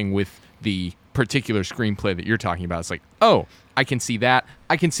same thing with the particular screenplay that you're talking about. It's like, oh, I can see that.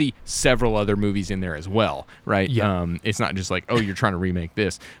 I can see several other movies in there as well, right? Yeah. It's not just like, oh, you're trying to remake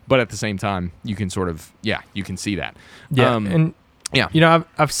this, but at the same time, you can sort of, you can see that. Yeah,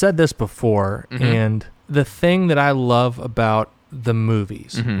 I've said this before, and the thing that I love about the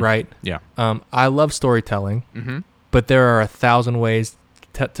movies, right? Yeah. I love storytelling, but there are 1,000 ways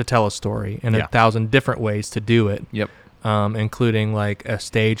to tell a story and 1,000 different ways to do it. Yep. Including like a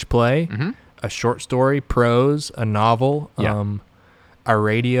stage play, a short story, prose, a novel, a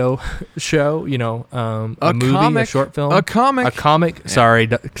radio show, a movie, comic, a short film, a comic.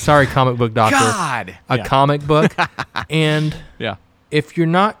 Yeah. Sorry, comic book doctor. God. A comic book. And if you're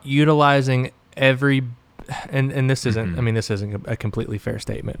not utilizing every, and this isn't, this isn't a completely fair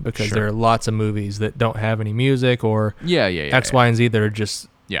statement, because there are lots of movies that don't have any music or X, Y, and Z that are just,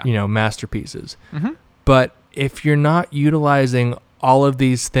 masterpieces. Mm-hmm. But if you're not utilizing all of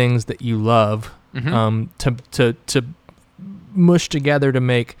these things that you love, to mush together to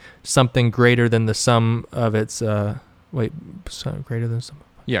make something greater than the sum of its greater than some greater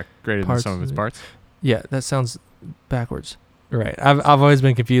than some of its parts. Yeah, that sounds backwards. Right. I've always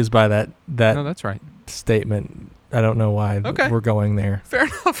been confused by that No, that's right. statement. I don't know why we're going there. Fair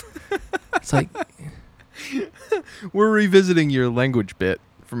enough. It's like we're revisiting your language bit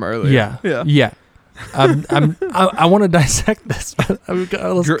from earlier. Yeah. I want to dissect this.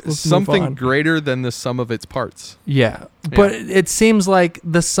 Let's something move on. greater than the sum of its parts. Yeah, but it seems like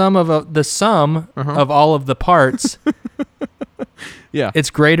the sum of all of the parts. It's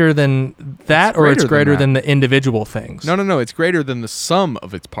greater than that, or it's greater than the individual things. No. It's greater than the sum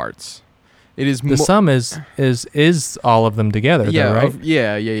of its parts. It is the sum is all of them together. Yeah, though, right?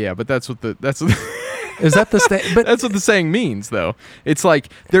 Yeah. But that's what Is that the But that's what the saying means, though. It's like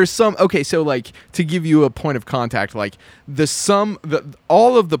there's some. Okay, so like to give you a point of contact, like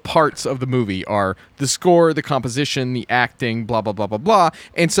all of the parts of the movie are the score, the composition, the acting, blah blah blah blah blah.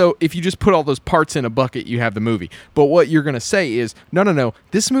 And so if you just put all those parts in a bucket, you have the movie. But what you're gonna say is no.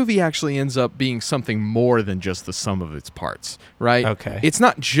 This movie actually ends up being something more than just the sum of its parts, right? Okay. It's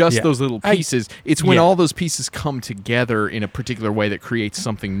not just those little pieces. It's when all those pieces come together in a particular way that creates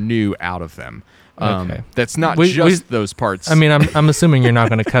something new out of them. That's not just those parts. I mean, I'm assuming you're not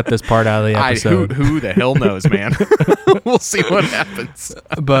going to cut this part out of the episode. Who the hell knows, man? We'll see what happens.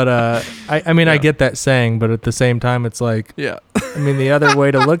 But I get that saying, but at the same time, it's like, I mean, the other way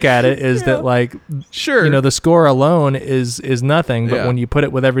to look at it is that, like, sure, the score alone is nothing, but when you put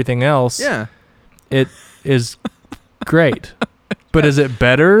it with everything else, it is great. But is it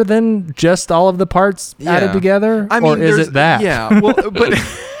better than just all of the parts added together? I mean, or is it that? Yeah, well, but.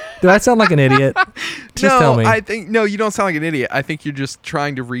 Do I sound like an idiot? Just tell me. I think you don't sound like an idiot. I think you're just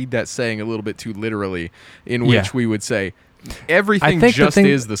trying to read that saying a little bit too literally, in which we would say everything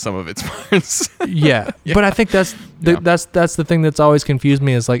is the sum of its parts. But I think that's the thing that's always confused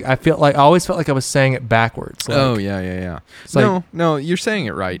me, is like I always felt like I was saying it backwards. Like, It's no, you're saying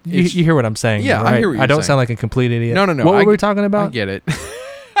it right. You hear what I'm saying? Yeah, right? I hear what you're saying. I don't sound like a complete idiot. No. What were we talking about? I get it.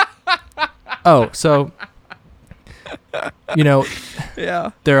 So.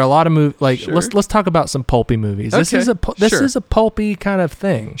 There are a lot of movies. Like, let's talk about some pulpy movies. This is a pulpy kind of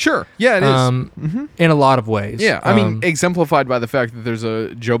thing. Sure, yeah, it is. In a lot of ways. Yeah, I mean, exemplified by the fact that there's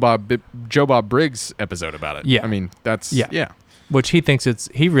a Joe Bob Briggs episode about it. Yeah, I mean that's Which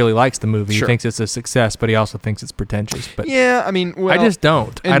he really likes the movie. He thinks it's a success, but he also thinks it's pretentious. But I mean, I just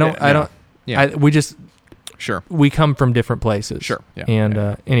don't. I don't. Yeah, we come from different places. Sure. Yeah.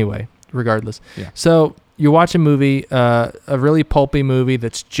 And anyway, regardless. Yeah. So. You watch a movie, a really pulpy movie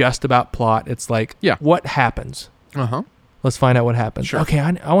that's just about plot. It's like, what happens? Let's find out what happens. Sure. Okay,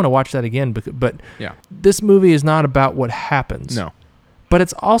 I want to watch that again, but this movie is not about what happens. No. But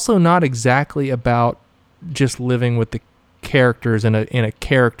it's also not exactly about just living with the characters in a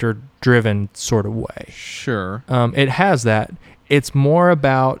character-driven sort of way. Sure. It has that. It's more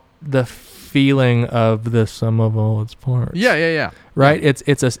about the feeling of the sum of all its parts. Yeah. Right?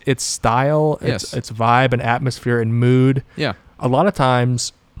 It's style, it's vibe and atmosphere and mood. Yeah. A lot of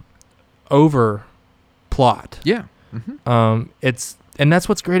times over plot. Yeah. And that's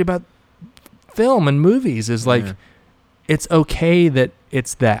what's great about film and movies is like it's okay that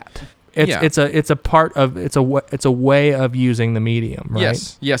it's that. It's a way of using the medium,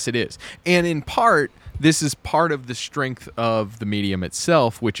 right? Yes, it is. And in part, this is part of the strength of the medium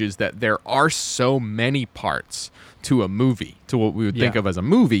itself, which is that there are so many parts to a movie, to what we would think of as a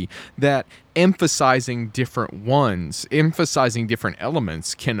movie, that emphasizing different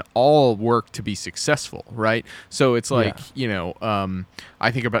elements can all work to be successful, right? So it's like,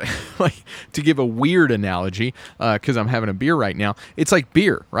 I think about, like, to give a weird analogy, because I'm having a beer right now, it's like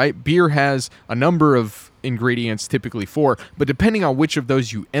beer, right? Beer has a number of ingredients, typically 4, but depending on which of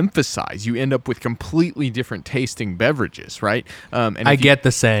those you emphasize, you end up with completely different tasting beverages, right? And I get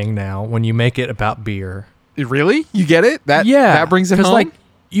the saying now, when you make it about beer. Really? You get it? That brings it home? Like,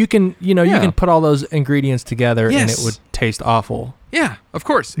 you can put all those ingredients together and it would taste awful. Yeah, of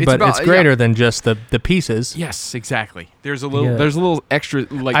course. It's greater than just the pieces. Yes, exactly. There's a little extra,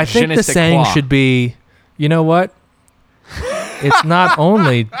 like, I think the saying should be, you know what? it's not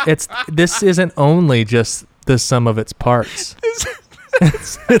only this isn't only just the sum of its parts.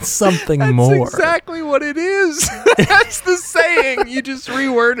 It's something more. That's exactly what it is. That's the saying. You just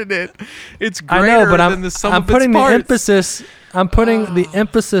reworded it. It's greater I know, but than the sum I'm of its putting parts. the emphasis. I'm putting the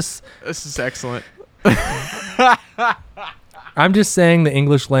emphasis. This is excellent. I'm just saying the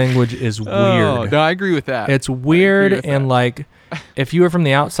English language is weird. Oh, no, I agree with that. It's weird with and that. like, if you were from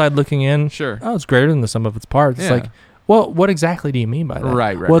the outside looking in, Sure. oh, it's greater than the sum of its parts. It's Yeah. like, well, what exactly do you mean by that?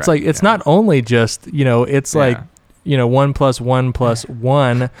 Right, Well, it's right, like, it's yeah. not only just, it's like, Yeah. 1 + 1 +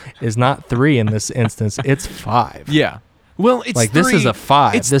 1 is not 3 in this instance. It's 5. Yeah. Well, it's Like, 3. this is a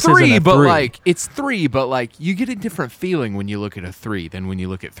 5. It's This 3, isn't a but 3. it's 3, but like you get a different feeling when you look at a 3 than when you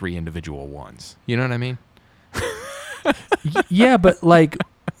look at 3 individual ones. You know what I mean? Yeah, but like,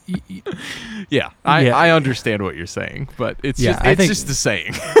 Yeah. Yeah. I understand what you're saying, but it's Yeah, just I it's think- just the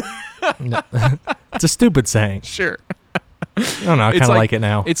saying. no. It's a stupid saying. Sure. I don't know. I It's kind of like it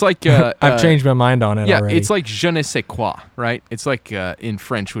now. It's like I've changed my mind on it Yeah, already. it's like je ne sais quoi, right? It's like in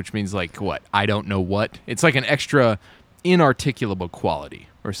French, which means like what? I don't know what. It's like an extra inarticulable quality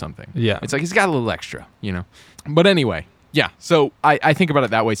or something. Yeah. It's like it's got a little extra, But anyway, yeah. So I think about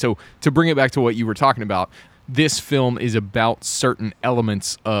it that way. So to bring it back to what you were talking about, this film is about certain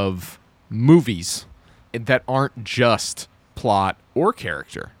elements of movies that aren't just plot or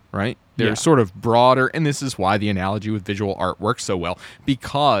character, right? They're Yeah. sort of broader, and this is why the analogy with visual art works so well,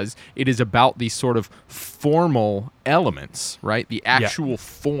 because it is about these sort of formal elements, right? The actual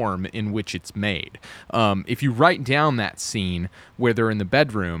form in which it's made. If you write down that scene where they're in the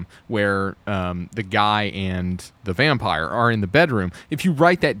bedroom, where the guy and the vampire are in the bedroom, if you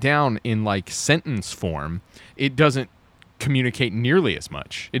write that down in like sentence form, it doesn't communicate nearly as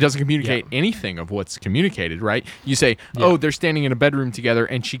much. It doesn't communicate anything of what's communicated, right? You say, oh, they're standing in a bedroom together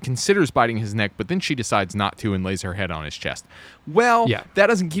and she considers biting his neck, but then she decides not to and lays her head on his chest. Well, that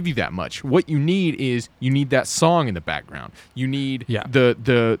doesn't give you that much. What you need is you need that song in the background. You need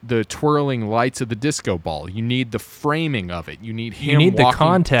the twirling lights of the disco ball. You need the framing of it. You need him You need walking. the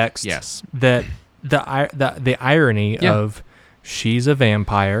context. Yes. That the irony of she's a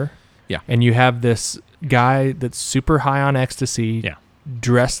vampire. Yeah. And you have this guy that's super high on ecstasy,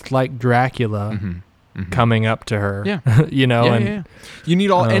 dressed like Dracula, coming up to her. Yeah. You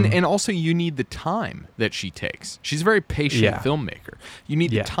need all and also you need the time that she takes. She's a very patient filmmaker. You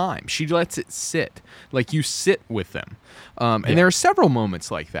need the time. She lets it sit. Like you sit with them. And there are several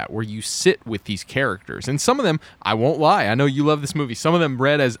moments like that where you sit with these characters. And some of them, I won't lie, I know you love this movie. Some of them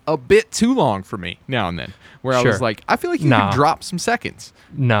read as a bit too long for me now and then. Where I was like, I feel like you could drop some seconds.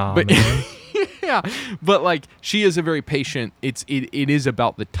 No. But yeah. But like she is a very patient, it is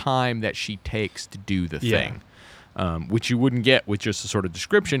about the time that she takes to do the thing. Which you wouldn't get with just a sort of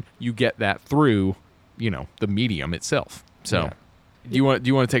description. You get that through, the medium itself. So do you want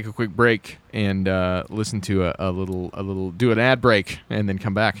to take a quick break and listen to a little do an ad break and then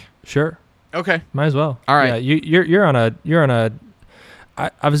come back? Sure. Okay. Might as well. All right. Yeah, you're on a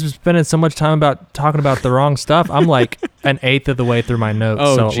I was spending so much time talking about the wrong stuff. I'm like an eighth of the way through my notes.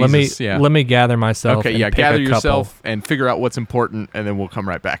 Oh, so Jesus, let me gather myself. Okay, and pick gather a couple. yourself and figure out what's important, and then we'll come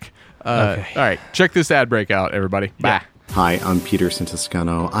right back. Okay. All right, check this ad break out, everybody. Bye. Hi, I'm Peter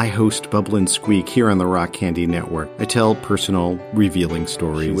Santiscano. I host Bubble and Squeak here on the Rock Candy Network. I tell personal, revealing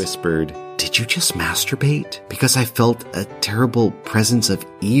stories. She whispered, "Did you just masturbate?" Because I felt a terrible presence of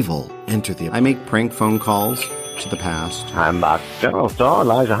evil enter the... I make prank phone calls to the past. Heimbach General Store,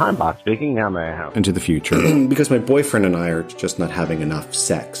 Elijah Heimbach speaking. How may I help? And to the future. Because my boyfriend and I are just not having enough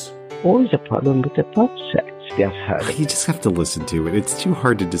sex. Always a problem with the butt sex. Yes, honey. You just have to listen to it. It's too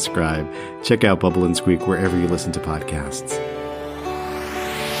hard to describe. Check out Bubble and Squeak wherever you listen to podcasts.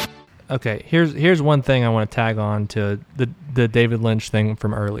 Okay, here's one thing I want to tag on to the David Lynch thing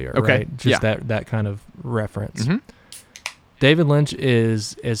from earlier. Okay. Right? Just that kind of reference. Mm-hmm. David Lynch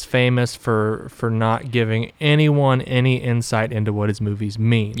is famous for not giving anyone any insight into what his movies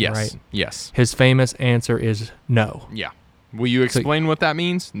mean. Yes. Right. Yes. His famous answer is no. Yeah. Will you explain what that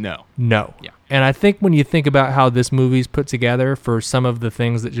means? No. No. Yeah. And I think when you think about how this movie's put together for some of the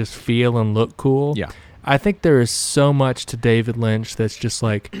things that just feel and look cool, I think there is so much to David Lynch that's just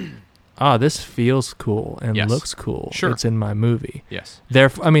like, this feels cool and looks cool. Sure. It's in my movie. Yes.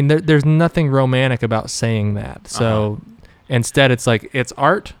 There's nothing romantic about saying that. So instead, it's like it's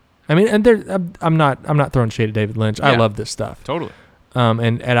art. I mean, and I'm not throwing shade at David Lynch. I love this stuff. Totally.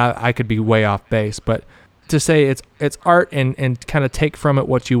 And I could be way off base, but to say it's art and kind of take from it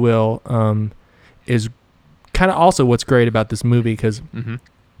what you will is kind of also what's great about this movie, because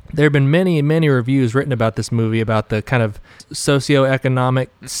there have been many reviews written about this movie, about the kind of socioeconomic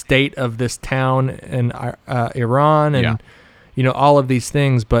state of this town in Iran, and all of these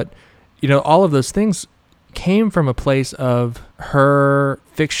things, but all of those things came from a place of her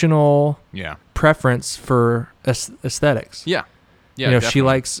fictional preference for aesthetics. Yeah. She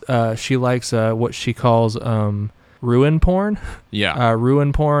likes what she calls ruin porn. Yeah.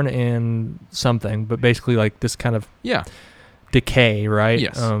 Ruin porn and something, but basically like this kind of decay, right?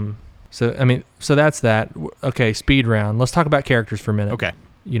 Yes. So that's that. Okay, speed round. Let's talk about characters for a minute. Okay.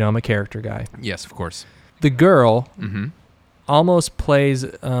 I'm a character guy. Yes, of course. The girl Mm-hmm. almost plays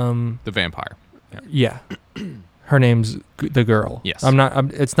The vampire. yeah. Her name's the girl. Yes.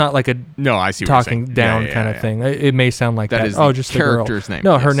 It's not like a No, I see what talking you're saying. down kind of thing. It may sound like that. That is just the the girl. character's name.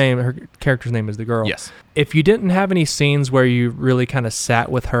 No, Yes. her character's name is the girl. Yes. If you didn't have any scenes where you really kind of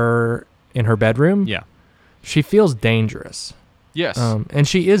sat with her in her bedroom, Yeah. she feels dangerous. Yes. And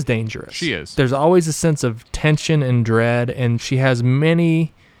she is dangerous. She is. There's always a sense of tension and dread, and she has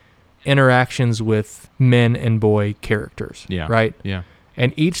many interactions with men and boy characters. Yeah. Right? Yeah.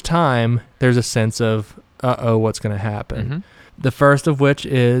 And each time there's a sense of, what's going to happen? Mm-hmm. The first of which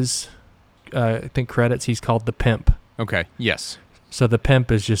is, I think credits, he's called the pimp. Okay. Yes. So the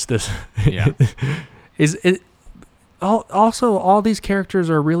pimp is just this. Yeah. Also, all these characters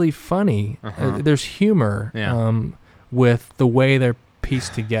are really funny. Uh-huh. There's humor with the way they're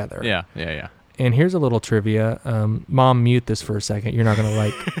pieced together. Yeah. Yeah. Yeah. And here's a little trivia. Mom, mute this for a second. You're not going to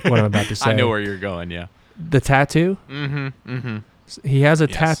like what I'm about to say. I know where you're going. Yeah. The tattoo. Mm-hmm. Mm-hmm. He has a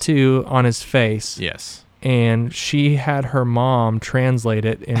tattoo on his face. Yes. And she had her mom translate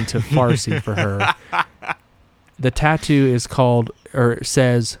it into Farsi for her. The tattoo is called, or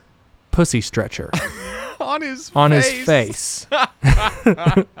says, pussy stretcher. On his face.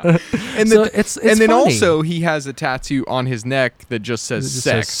 And So then, it's and then funny. also he has a tattoo on his neck that just says It just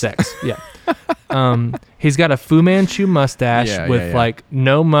sex. says sex. Yeah. He's got a Fu Manchu mustache with like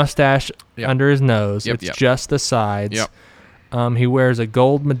no mustache under his nose. Yep, it's yep. just the sides. Yep. He wears a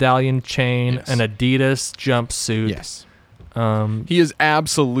gold medallion chain, Yes. an Adidas jumpsuit. Yes. He is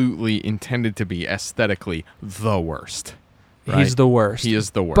absolutely intended to be aesthetically the worst. Right? He's the worst. He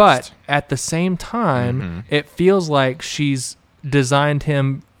is the worst. But at the same time, it feels like she's designed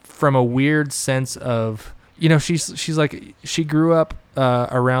him from a weird sense of, she's like, she grew up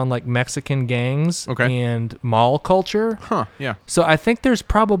around like Mexican gangs and mall culture. Huh, yeah. So I think there's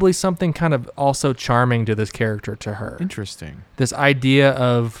probably something kind of also charming to this character to her. Interesting. This idea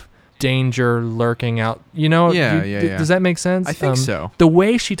of danger lurking out, does that make sense? I think so. The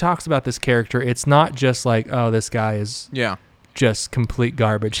way she talks about this character, it's not just like, oh, this guy is just complete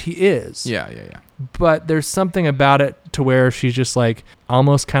garbage. He is. Yeah. But there's something about it to where she's just like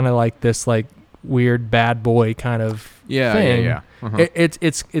almost kind of like this like weird bad boy kind of thing. Yeah. Uh-huh.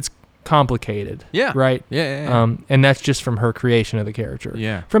 It's complicated. Yeah. Right? Yeah. And that's just from her creation of the character.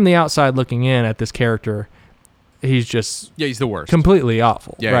 Yeah. From the outside looking in at this character, he's just he's the worst. Completely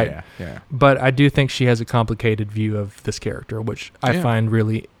awful. Yeah, right? Yeah. But I do think she has a complicated view of this character, which I find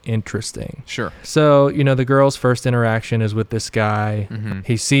really interesting. Sure. So, the girl's first interaction is with this guy. Mm-hmm.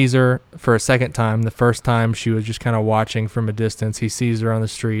 He sees her for a second time. The first time she was just kind of watching from a distance. He sees her on the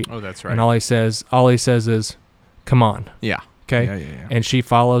street. Oh, that's right. And all he says is, "Come on." Yeah. Okay. Yeah. And she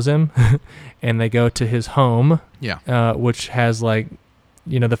follows him, and they go to his home. Yeah. Which has like,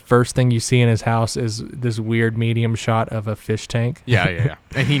 the first thing you see in his house is this weird medium shot of a fish tank. Yeah.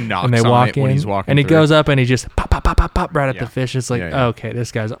 And he knocks and they on walk it in, when he's walking and he through. goes up and he just pop right at the fish. It's like, Yeah. okay,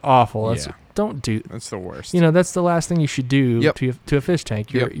 this guy's awful. Yeah. Don't do. That's the worst. That's the last thing you should do to a fish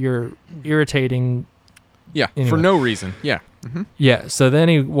tank. Yep. You're irritating. Yeah, Anyway. for no reason. Yeah. Mm-hmm. Yeah. So then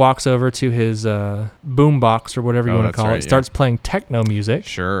he walks over to his boom box or whatever you want to call it. Starts playing techno music.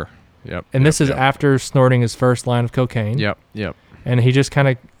 Sure. Yep. And this is after snorting his first line of cocaine. Yep. And he just kind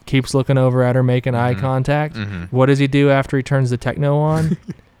of keeps looking over at her, making eye contact. Mm-hmm. What does he do after he turns the techno on?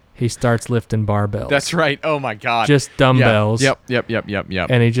 He starts lifting barbells. That's right. Oh my God. Just dumbbells. Yep.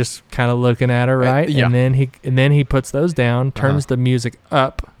 And he just kind of looking at her, right? And then he puts those down, turns the music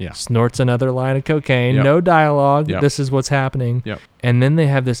up, snorts another line of cocaine, no dialogue. This is what's happening. Yep. And then they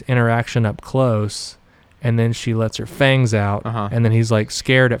have this interaction up close, and then she lets her fangs out, and then he's like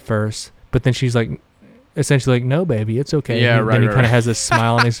scared at first, but then she's like, essentially like, no, baby, it's okay. Yeah, and right. Then he right, kind of right. has this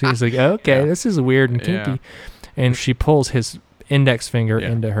smile on his face. He's like, okay, this is weird and kinky. Yeah. And she pulls his index finger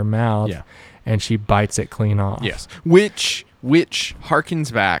into her mouth, and she bites it clean off. Yes. Which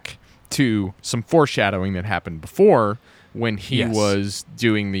harkens back to some foreshadowing that happened before when he was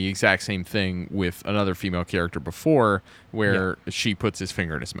doing the exact same thing with another female character before, where she puts his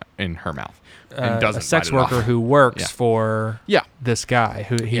finger in her mouth and doesn't a sex bite it off. worker who works for this guy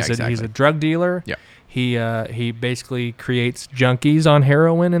who he's a drug dealer. Yeah. He basically creates junkies on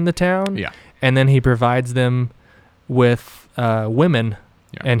heroin in the town. Yeah. And then he provides them with women,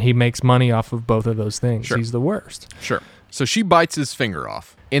 and he makes money off of both of those things. Sure. He's the worst. Sure. So she bites his finger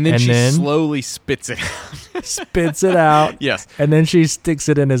off, and then she slowly spits it out. Spits it out. Yes. And then she sticks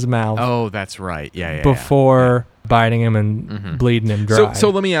it in his mouth. Oh, that's right. Yeah. Before biting him and bleeding him dry. So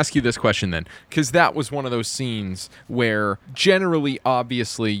let me ask you this question then, because that was one of those scenes where generally,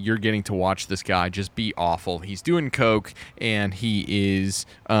 obviously, you're getting to watch this guy just be awful. He's doing coke, and he is,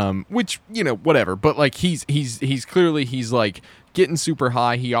 which, whatever. But like he's clearly like getting super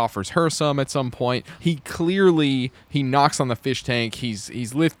high. He offers her some at some point. He knocks on the fish tank.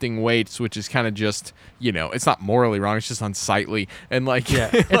 He's lifting weights, which is kind of just, it's not morally wrong. It's just unsightly. And like,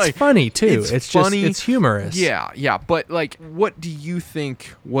 it's funny too. It's funny. It's humorous. Yeah. But like, what do you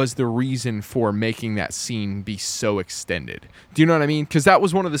think was the reason for making that scene be so extended? Do you know what I mean? Because that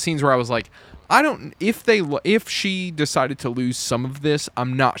was one of the scenes where I was like, if she decided to lose some of this,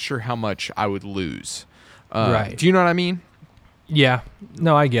 I'm not sure how much I would lose. Right. Do you know what I mean? Yeah.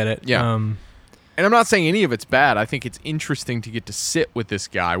 No, I get it. Yeah. And I'm not saying any of it's bad. I think it's interesting to get to sit with this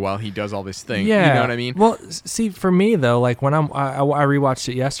guy while he does all this thing. Yeah. You know what I mean? Well, see, for me though, like when I rewatched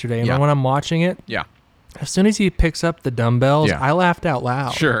it yesterday, and when I'm watching it, as soon as he picks up the dumbbells, I laughed out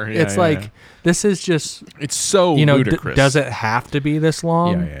loud. Sure. Yeah, it's this is just. It's so ludicrous. Does it have to be this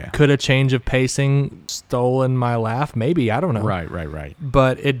long? Yeah. Could a change of pacing stolen my laugh? Maybe. I don't know. Right.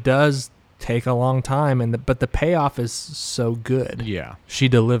 But it does take a long time, but the payoff is so good. Yeah. She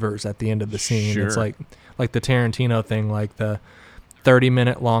delivers at the end of the scene. Sure. It's like the Tarantino thing, like the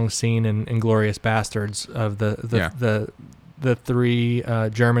 30-minute long scene in Inglourious Bastards of the three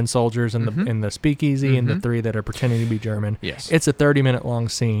German soldiers in the speakeasy and the three that are pretending to be German. Yes. It's a 30-minute long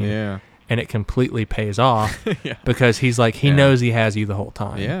scene. Yeah. And it completely pays off because he's like, he knows he has you the whole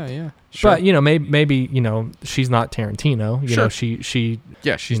time. Yeah. Sure. But, maybe she's not Tarantino. You know, she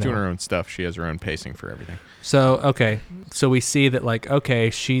Yeah, she's doing her own stuff. She has her own pacing for everything. So, okay. So we see that, like, okay,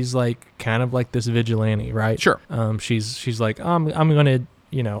 she's like kind of like this vigilante, right? Sure. She's like, I'm going to,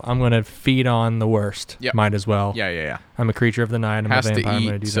 I'm going to feed on the worst. Yep. Might as well. Yeah. I'm a creature of the night. I'm Has a vampire. to I'm eat,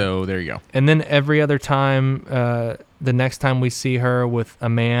 going to do so that. there you go. And then every other time, the next time we see her with a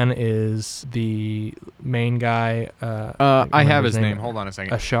man is the main guy. I have his name. Hold on a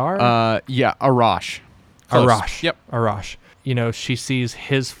second. Ashar? Arash. Close. Arash. Yep. Arash. She sees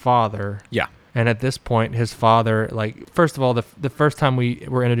his father. Yeah. And at this point, his father, like, first of all, the first time we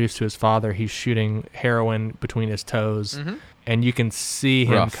were introduced to his father, he's shooting heroin between his toes. Mm-hmm. And you can see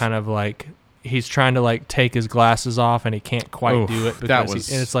him kind of like, he's trying to like take his glasses off and he can't quite do it. Because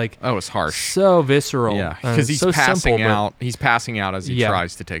and it's like, that was harsh. So visceral. Yeah. Because he's so passing simple, out. He's passing out as he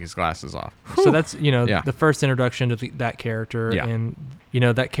tries to take his glasses off. So that's, the first introduction to that character. Yeah. And,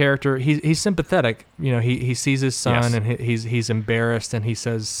 that character, he's sympathetic. He sees his son and he's embarrassed and he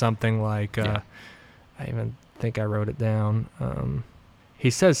says something like, I even think I wrote it down. He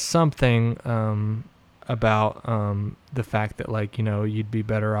says something about the fact that, like, you'd be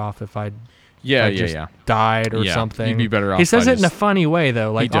better off if I died or something. You'd be better off. He says it in a funny way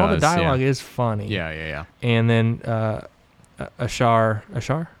though. Like, all the dialogue is funny. Yeah. And then Arash?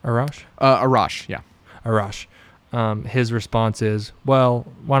 Arash. His response is, well,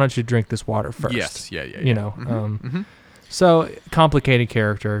 why don't you drink this water first? Yes. Yeah. So complicated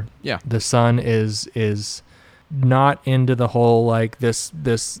character. Yeah. The son is not into the whole, like, this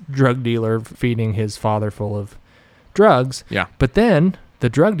drug dealer feeding his father full of drugs. Yeah. But then the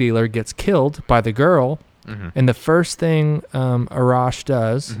drug dealer gets killed by the girl. Mm-hmm. And the first thing Arash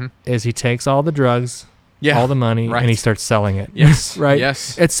does is he takes all the drugs, all the money, and he starts selling it. Yes. Right?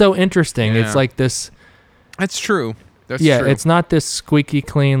 Yes. It's so interesting. Yeah. It's like this. That's true. That's true. It's not this squeaky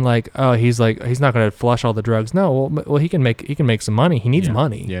clean, like, oh, he's not going to flush all the drugs. No, well, he can make some money. He needs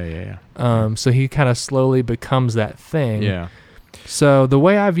money. Yeah. So he kind of slowly becomes that thing. Yeah. So the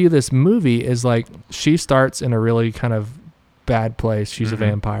way I view this movie is, like, she starts in a really kind of bad place. She's a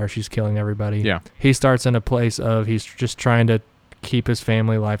vampire. She's killing everybody. Yeah. He starts in a place of he's just trying to keep his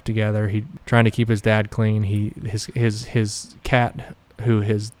family life together. He trying to keep his dad clean. His cat, who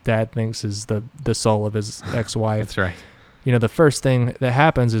his dad thinks is the soul of his ex-wife. That's right. The first thing that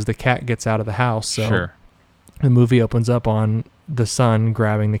happens is the cat gets out of the house. So the movie opens up on the son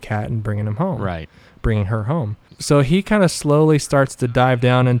grabbing the cat and bringing him home. Right. Bringing her home. So he kind of slowly starts to dive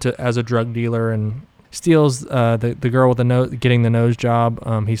down into as a drug dealer and steals the girl with getting the nose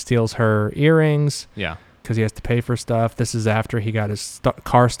job. He steals her earrings. Yeah. Because he has to pay for stuff. This is after he got his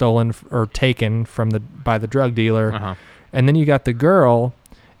car stolen or taken by the drug dealer. Uh-huh. And then you got the girl,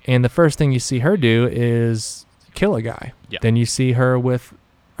 and the first thing you see her do is kill a guy. Yep. Then you see her with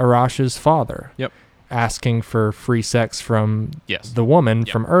Arash's father. Yep. Asking for free sex from Yes. the woman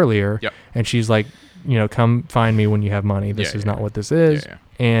from earlier. Yep. And she's like come find me when you have money. This is not what this is. Yeah.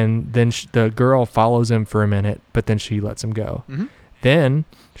 And then the girl follows him for a minute, but then she lets him go. Mm-hmm. Then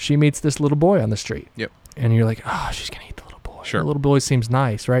she meets this little boy on the street. Yep. And you're like, oh, she's going to eat the little boy. Sure. The little boy seems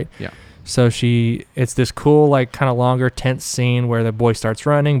nice, right? Yeah. So it's this cool, like kind of longer, tense scene where the boy starts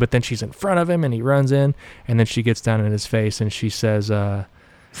running, but then she's in front of him and he runs in, and then she gets down in his face and she says, are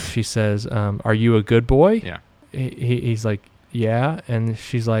you a good boy? Yeah. He's like, yeah. And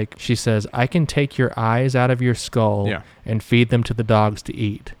she says, I can take your eyes out of your skull and feed them to the dogs to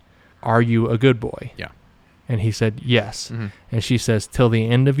eat. Are you a good boy? Yeah. And he said, yes. Mm-hmm. And she says, till the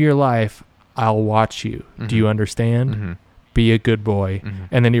end of your life, I'll watch you. Mm-hmm. Do you understand? Mm-hmm. Be a good boy. Mm-hmm.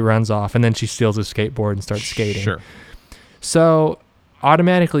 And then he runs off, and then she steals his skateboard and starts skating. Sure. So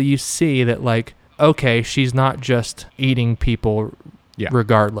automatically you see that, like, okay, she's not just eating people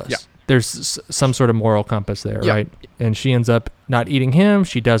regardless. Yeah. There's some sort of moral compass there, Yeah. right? And she ends up not eating him.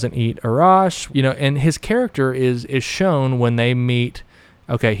 She doesn't eat Arash, and his character is shown when they meet.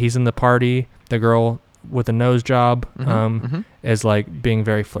 Okay, he's in the party. The girl with a nose job is like being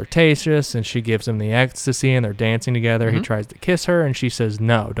very flirtatious, and she gives him the ecstasy, and they're dancing together. Mm-hmm. He tries to kiss her, and she says,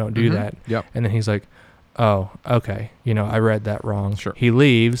 no, don't do that. Yep. And then he's like, oh, okay, I read that wrong. Sure. He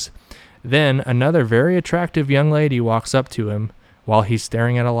leaves. Then another very attractive young lady walks up to him while he's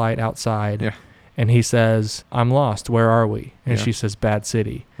staring at a light outside. Yeah. And he says, I'm lost. Where are we? And Yeah. she says, Bad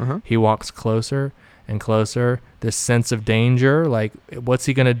City. Uh-huh. He walks closer and closer. This sense of danger, like, what's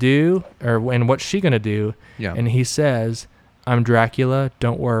he going to do? And what's she going to do? Yeah. And he says, I'm Dracula.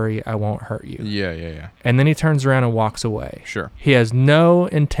 Don't worry. I won't hurt you. Yeah. And then he turns around and walks away. Sure. He has no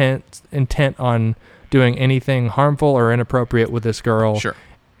intent on doing anything harmful or inappropriate with this girl. Sure.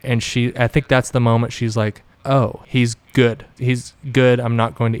 And I think that's the moment she's like, oh, he's good. He's good. I'm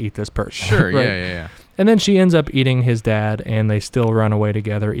not going to eat this person. Sure. Right? Yeah. And then she ends up eating his dad, and they still run away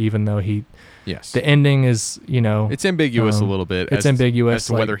together, even though Yes. the ending is, It's ambiguous a little bit. It's ambiguous as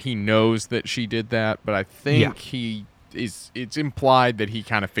to like, whether he knows that she did that, but I think it's implied that he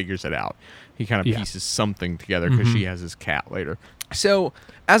kind of figures it out. He kind of pieces something together because she has his cat later. So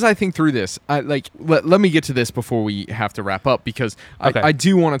as I think through this, let me get to this before we have to wrap up, because I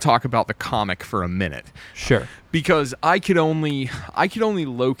do want to talk about the comic for a minute. Sure. Because I could only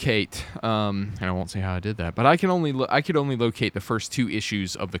locate, and I won't say how I did that, but I could only locate the first 2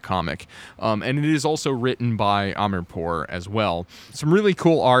 issues of the comic, and it is also written by Amirpour as well. Some really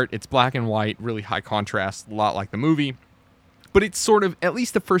cool art. It's black and white, really high contrast, a lot like the movie. But it's sort of, at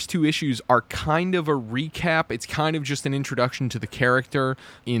least the first 2 issues are kind of a recap. It's kind of just an introduction to the character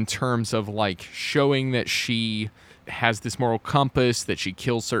in terms of like showing that she has this moral compass, that she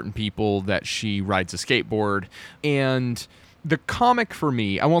kills certain people, that she rides a skateboard. And the comic for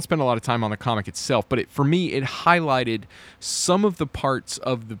me, I won't spend a lot of time on the comic itself, but for me, it highlighted some of the parts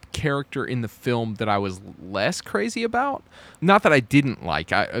of the character in the film that I was less crazy about. Not that I didn't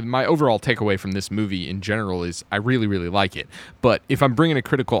like. My overall takeaway from this movie in general is I really, really like it. But if I'm bringing a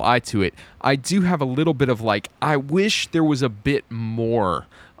critical eye to it, I do have a little bit of like, I wish there was a bit more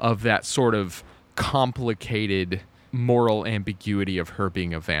of that sort of complicated moral ambiguity of her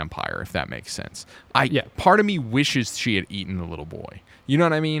being a vampire, if that makes sense. Part of me wishes she had eaten the little boy. You know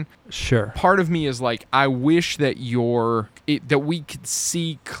what I mean? Sure. Part of me is like, I wish that that we could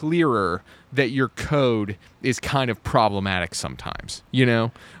see clearer that your code is kind of problematic sometimes,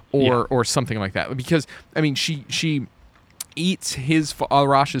 or something like that. Because I mean, she eats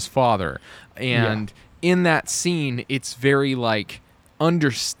Arash's father, and in that scene, it's very like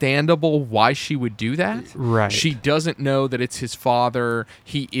understandable why she would do that. Right. She doesn't know that it's his father.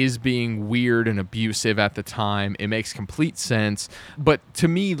 He is being weird and abusive at the time. It makes complete sense. But to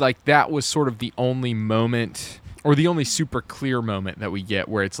me, like, that was sort of the only moment, or the only super clear moment that we get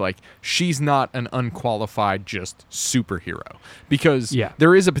where it's like, she's not an unqualified just superhero. Because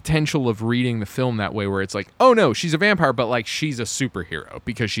there is a potential of reading the film that way where it's like, oh no, she's a vampire, but like she's a superhero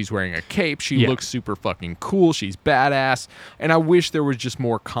because she's wearing a cape. She looks super fucking cool. She's badass. And I wish there was just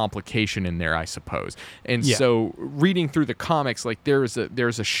more complication in there, I suppose. And so reading through the comics, like there's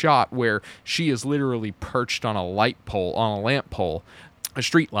a shot where she is literally perched on a lamp pole, a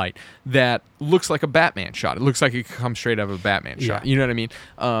street light that looks like a Batman shot. It looks like it could come straight out of a Batman shot. You know what I mean?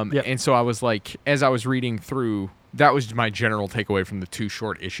 And so I was like, as I was reading through, that was my general takeaway from the 2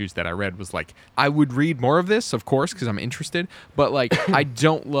 short issues that I read, was like, I would read more of this, of course, because I'm interested, but like, I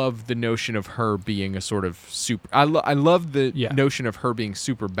don't love the notion of her being a sort of super, I love the notion of her being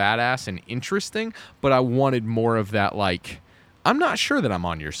super badass and interesting, but I wanted more of that, like, I'm not sure that I'm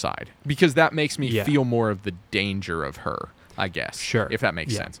on your side, because that makes me feel more of the danger of her, I guess. Sure. If that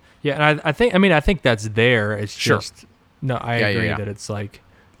makes sense. Yeah, and I think that's there. It's just, no, I agree that it's like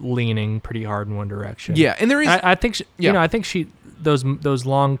leaning pretty hard in one direction. Yeah, and there is. I think Yeah. I think she those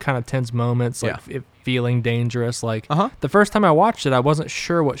long kind of tense moments, like it feeling dangerous. Like the first time I watched it, I wasn't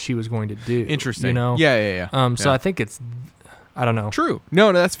sure what she was going to do. Interesting. You know? Yeah. So I think it's, I don't know. True.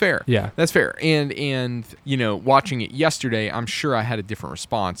 No, that's fair. Yeah. That's fair. And you know, watching it yesterday, I'm sure I had a different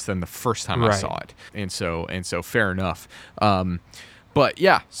response than the first time I saw it. And so fair enough. But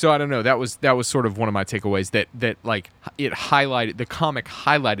yeah, so I don't know. That was sort of one of my takeaways that like it highlighted, the comic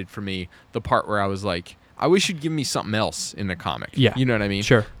highlighted for me the part where I was like, I wish you'd give me something else in the comic. Yeah. You know what I mean?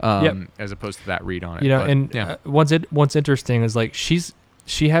 Sure. As opposed to that read on it. You know, what's interesting is like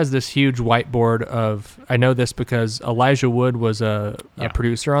she has this huge whiteboard of, I know this because Elijah Wood was a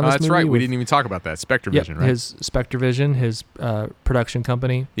producer on this movie. That's right. We didn't even talk about that. SpectreVision, right? His SpectreVision, his production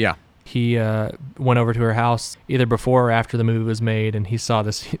company. Yeah. He went over to her house either before or after the movie was made, and he saw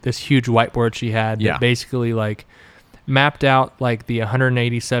this huge whiteboard she had that basically like mapped out like the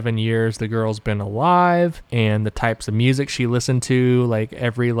 187 years the girl's been alive and the types of music she listened to, like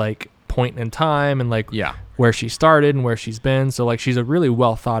every like point in time, and like where she started and where she's been. So like she's a really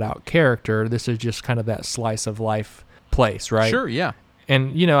well thought out character. This is just kind of that slice of life place, right? Sure, yeah.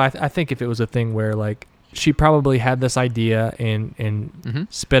 And you know, I think if it was a thing where like she probably had this idea and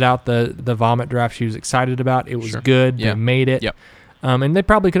spit out the vomit draft she was excited about, it was good. They made it. Yep. And they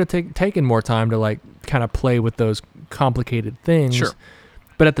probably could have taken more time to like kind of play with those complicated things. Sure.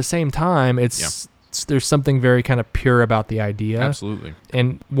 But at the same time, there's something very kind of pure about the idea. Absolutely.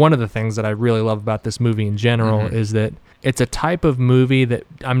 And one of the things that I really love about this movie in general is that it's a type of movie that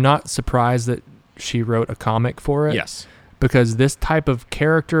I'm not surprised that she wrote a comic for it. Yes. Because this type of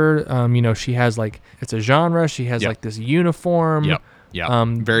character, you know, she has like, it's a genre. She has like this uniform. Yep. Yeah.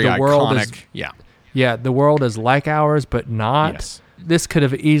 Very iconic. World is, yeah. The world is like ours, but not. Yes. This could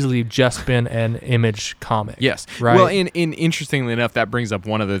have easily just been an Image comic. Yes. Right. Well, and interestingly enough, that brings up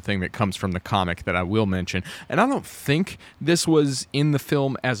one other thing that comes from the comic that I will mention. And I don't think this was in the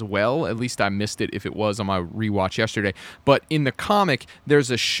film as well. At least I missed it if it was on my rewatch yesterday. But in the comic,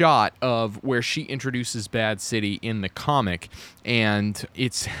 there's a shot of where she introduces Bad City in the comic, and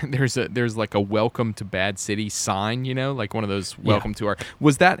it's there's like a welcome to Bad City sign, you know, like one of those welcome to our.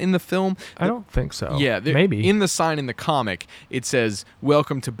 Was that in the film? I don't think so. Yeah, maybe in the sign in the comic it says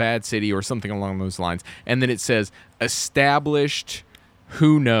 "Welcome to Bad City" or something along those lines, and then it says "Established,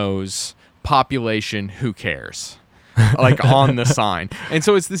 who knows, population, who cares." Like on the sign. And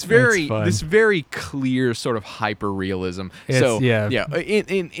so it's this very clear sort of hyper realism. So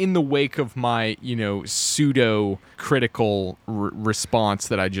in the wake of my, you know, pseudo critical response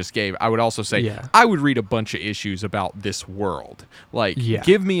that I just gave, I would also say I would read a bunch of issues about this world. Like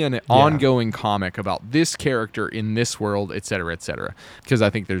give me an ongoing comic about this character in this world, et cetera, because I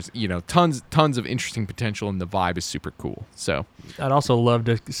think there's, you know, tons of interesting potential, and the vibe is super cool. So I'd also love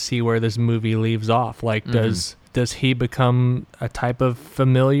to see where this movie leaves off. Like does he become a type of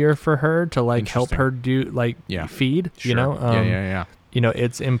familiar for her to like help her do like feed? Sure. You know, you know,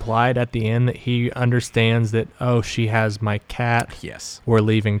 it's implied at the end that he understands that, oh, she has my cat. Yes. We're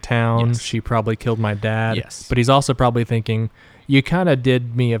leaving town. Yes. She probably killed my dad. Yes. But he's also probably thinking, you kind of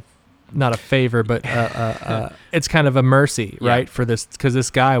did me not a favor, but it's kind of a mercy, right? For this, because this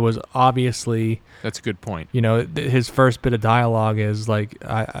guy was obviously. That's a good point. You know, his first bit of dialogue is like,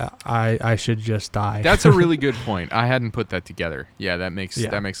 I should just die. That's a really good point. I hadn't put that together. Yeah, that makes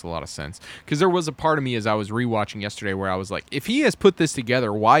a lot of sense. Because there was a part of me as I was rewatching yesterday where I was like, if he has put this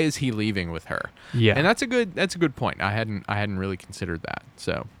together, why is he leaving with her? Yeah, and that's a good point. I hadn't really considered that.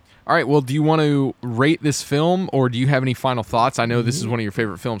 So. All right, well, do you want to rate this film, or do you have any final thoughts? I know this is one of your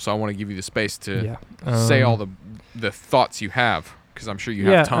favorite films, so I want to give you the space to say all the thoughts you have, because I'm sure you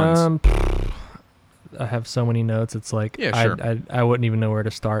have tons. I have so many notes. It's like I wouldn't even know where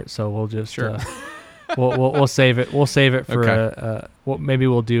to start, so we'll just we'll save it. We'll save it for maybe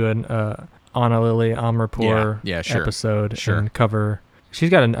we'll do an Anna Lily Amarpour episode and cover. She's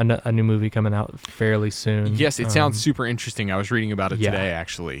got a new movie coming out fairly soon. Yes, it sounds super interesting. I was reading about it today,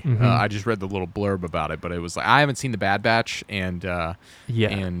 actually. I just read the little blurb about it, but it was like, I haven't seen The Bad Batch, and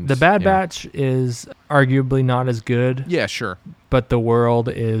The Bad Batch is arguably not as good. Yeah, sure. But the world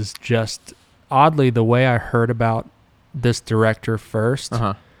is just, oddly, the way I heard about this director first,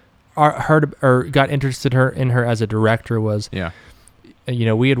 got interested in her as a director was, you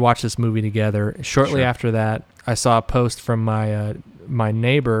know, we had watched this movie together. Shortly after that, I saw a post from my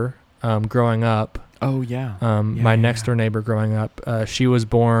neighbor growing up. Oh, yeah. My next door neighbor growing up. She was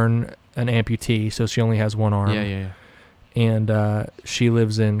born an amputee, so she only has one arm. And she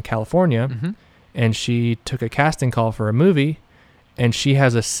lives in California, and she took a casting call for a movie, and she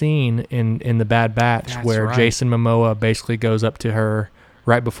has a scene in The Bad Batch where Jason Momoa basically goes up to her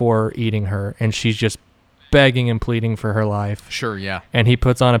right before eating her, and she's just begging and pleading for her life. Sure, yeah. And he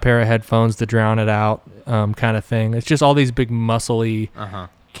puts on a pair of headphones to drown it out, kind of thing. It's just all these big muscly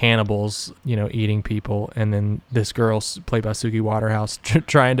cannibals, eating people, and then this girl played by Suki Waterhouse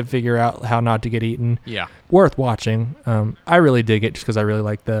trying to figure out how not to get eaten. Yeah. Worth watching. I really dig it just because I really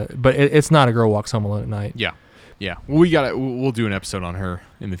like but it's not A Girl Walks Home Alone at Night. Yeah. Yeah. We'll do an episode on her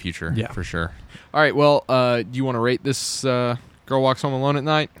in the future. Yeah. For sure. All right. Well, do you want to rate this Girl Walks Home Alone at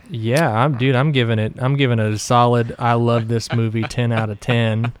Night? Yeah, I'm giving it a solid, I love this movie, 10 out of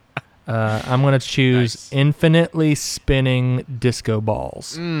 10. I'm going to choose infinitely spinning disco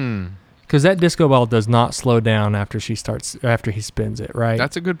balls. Because that disco ball does not slow down after he spins it, right?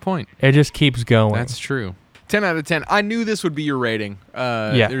 That's a good point. It just keeps going. That's true. 10 out of 10. I knew this would be your rating.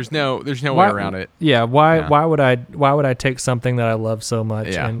 There's no way around it. Yeah. Why would I take something that I love so much?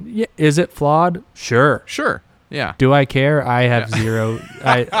 Yeah. And is it flawed? Sure. Yeah. Do I care? I have zero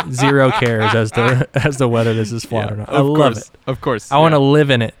cares as to whether this is flawed or not. I love it. Of course. I want to live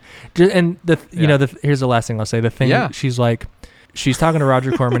in it. And here's the last thing I'll say. The thing she's talking to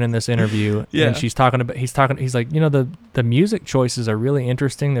Roger Corman in this interview, and he's like, the music choices are really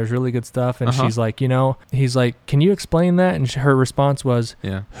interesting. There's really good stuff, and she's like, he's like, can you explain that? And her response was,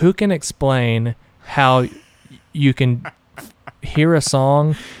 who can explain how you can hear a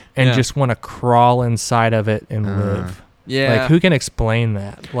song and just want to crawl inside of it and live? Like, who can explain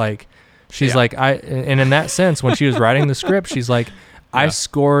that? Like, she's like, and in that sense, when she was writing the script, she's like, I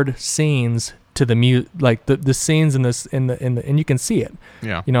scored scenes to the like the scenes in this in the and you can see it,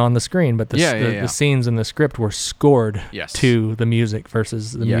 on the screen, but the scenes in the script were scored to the music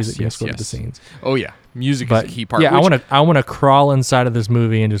versus the music being scored to the scenes. Oh yeah, music is a key part. Yeah, I want to crawl inside of this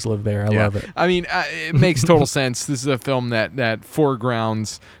movie and just live there. I love it. I mean, it makes total sense. This is a film that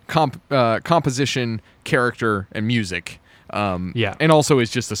foregrounds composition, character, and music. And also is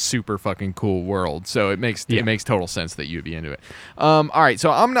just a super fucking cool world. So it makes total sense that you'd be into it. All right,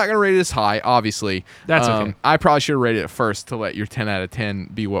 so I'm not gonna rate it as high, obviously. That's okay. I probably should have rated it first to let your 10 out of 10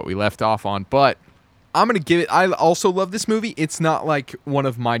 be what we left off on, but I'm going to give it. I also love this movie. It's not like one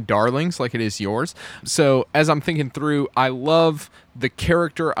of my darlings like it is yours. So as I'm thinking through, I love the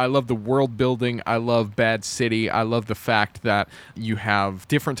character. I love the world building. I love Bad City. I love the fact that you have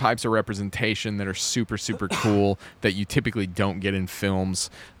different types of representation that are super, super cool that you typically don't get in films,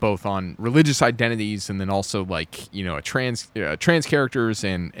 both on religious identities and then also like, trans characters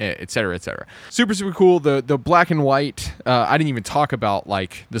and et cetera, et cetera. Super, super cool. The black and white, I didn't even talk about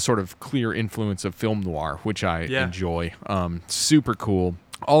like the sort of clear influence of film noir, which I enjoy. Super cool.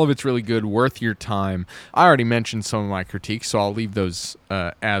 All of it's really good, worth your time. I already mentioned some of my critiques, so I'll leave those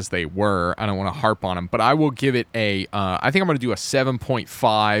as they were. I don't want to harp on them, but I will give it I think I'm going to do a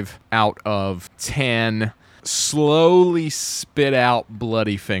 7.5 out of 10 slowly spit out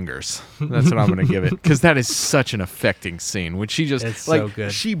bloody fingers. That's what I'm going to give it, because that is such an affecting scene when she just it's like so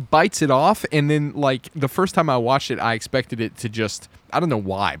good. She bites it off, and then like the first time I watched it, I expected it to just, I don't know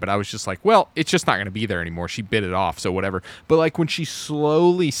why, but I was just like, well, it's just not going to be there anymore. She bit it off, so whatever. But like when she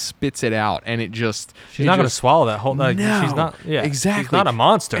slowly spits it out, and it just, she's not going to swallow that whole. Like, no, she's not. Yeah, exactly. She's not a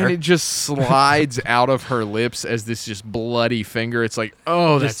monster. And it just slides out of her lips as this just bloody finger. It's like,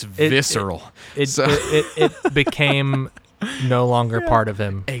 oh, that's visceral. It became no longer part of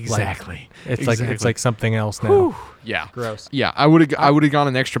him. Exactly. Like, it's like something else now. Whew. Yeah. Gross. Yeah, I would have gone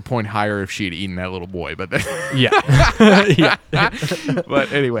an extra point higher if she had eaten that little boy, but yeah.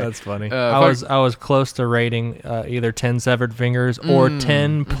 But anyway, that's funny. I was close to rating either 10 severed fingers or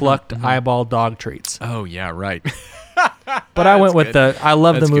 10 plucked eyeball dog treats. Oh yeah, right. But I went with I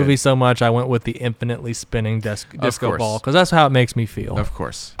love the movie so much, I went with the infinitely spinning disco ball, because that's how it makes me feel. Of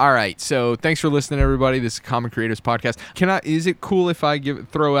course. All right, so thanks for listening, everybody. This is Common Creators Podcast. Is it cool if I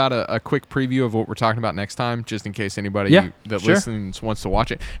throw out a quick preview of what we're talking about next time, just in case anybody that listens wants to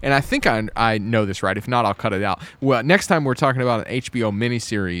watch it? And I think I know this right. If not, I'll cut it out. Well, next time we're talking about an HBO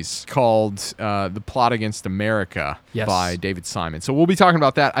miniseries called The Plot Against America by David Simon. So we'll be talking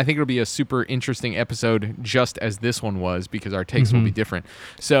about that. I think it'll be a super interesting episode, just as this one was, because our takes will be different.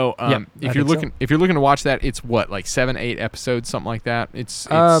 So if you're looking to watch that, it's what, like 7-8 episodes, something like that. It's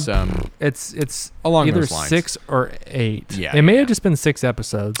along either those lines. 6 or 8. Yeah, it may have just been 6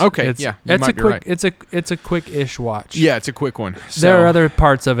 episodes. Okay, it's might be right. It's a quick-ish watch. Yeah, it's a quick one. So, there are other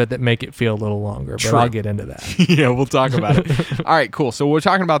parts of it that make it feel a little longer, but I'll get into that. Yeah, we'll talk about it. All right, cool. So we're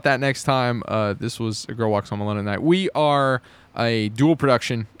talking about that next time. This was A Girl Walks Home Alone at Night. We are a dual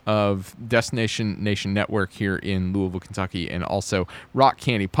production of Destination Nation Network here in Louisville, Kentucky, and also Rock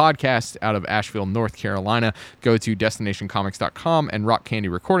Candy Podcast out of Asheville, North Carolina. Go to destinationcomics.com and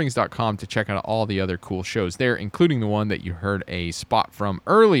rockcandyrecordings.com to check out all the other cool shows there, including the one that you heard a spot from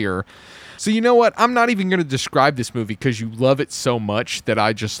earlier. So you know what? I'm not even going to describe this movie because you love it so much that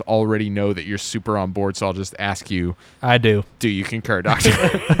I just already know that you're super on board, so I'll just ask you. I do. Do you concur, Doctor?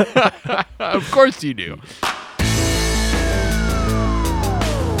 Of course you do.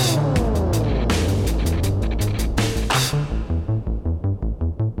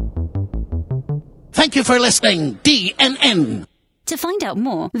 Thank you for listening, DNN. To find out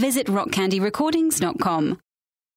more, visit rockcandyrecordings.com.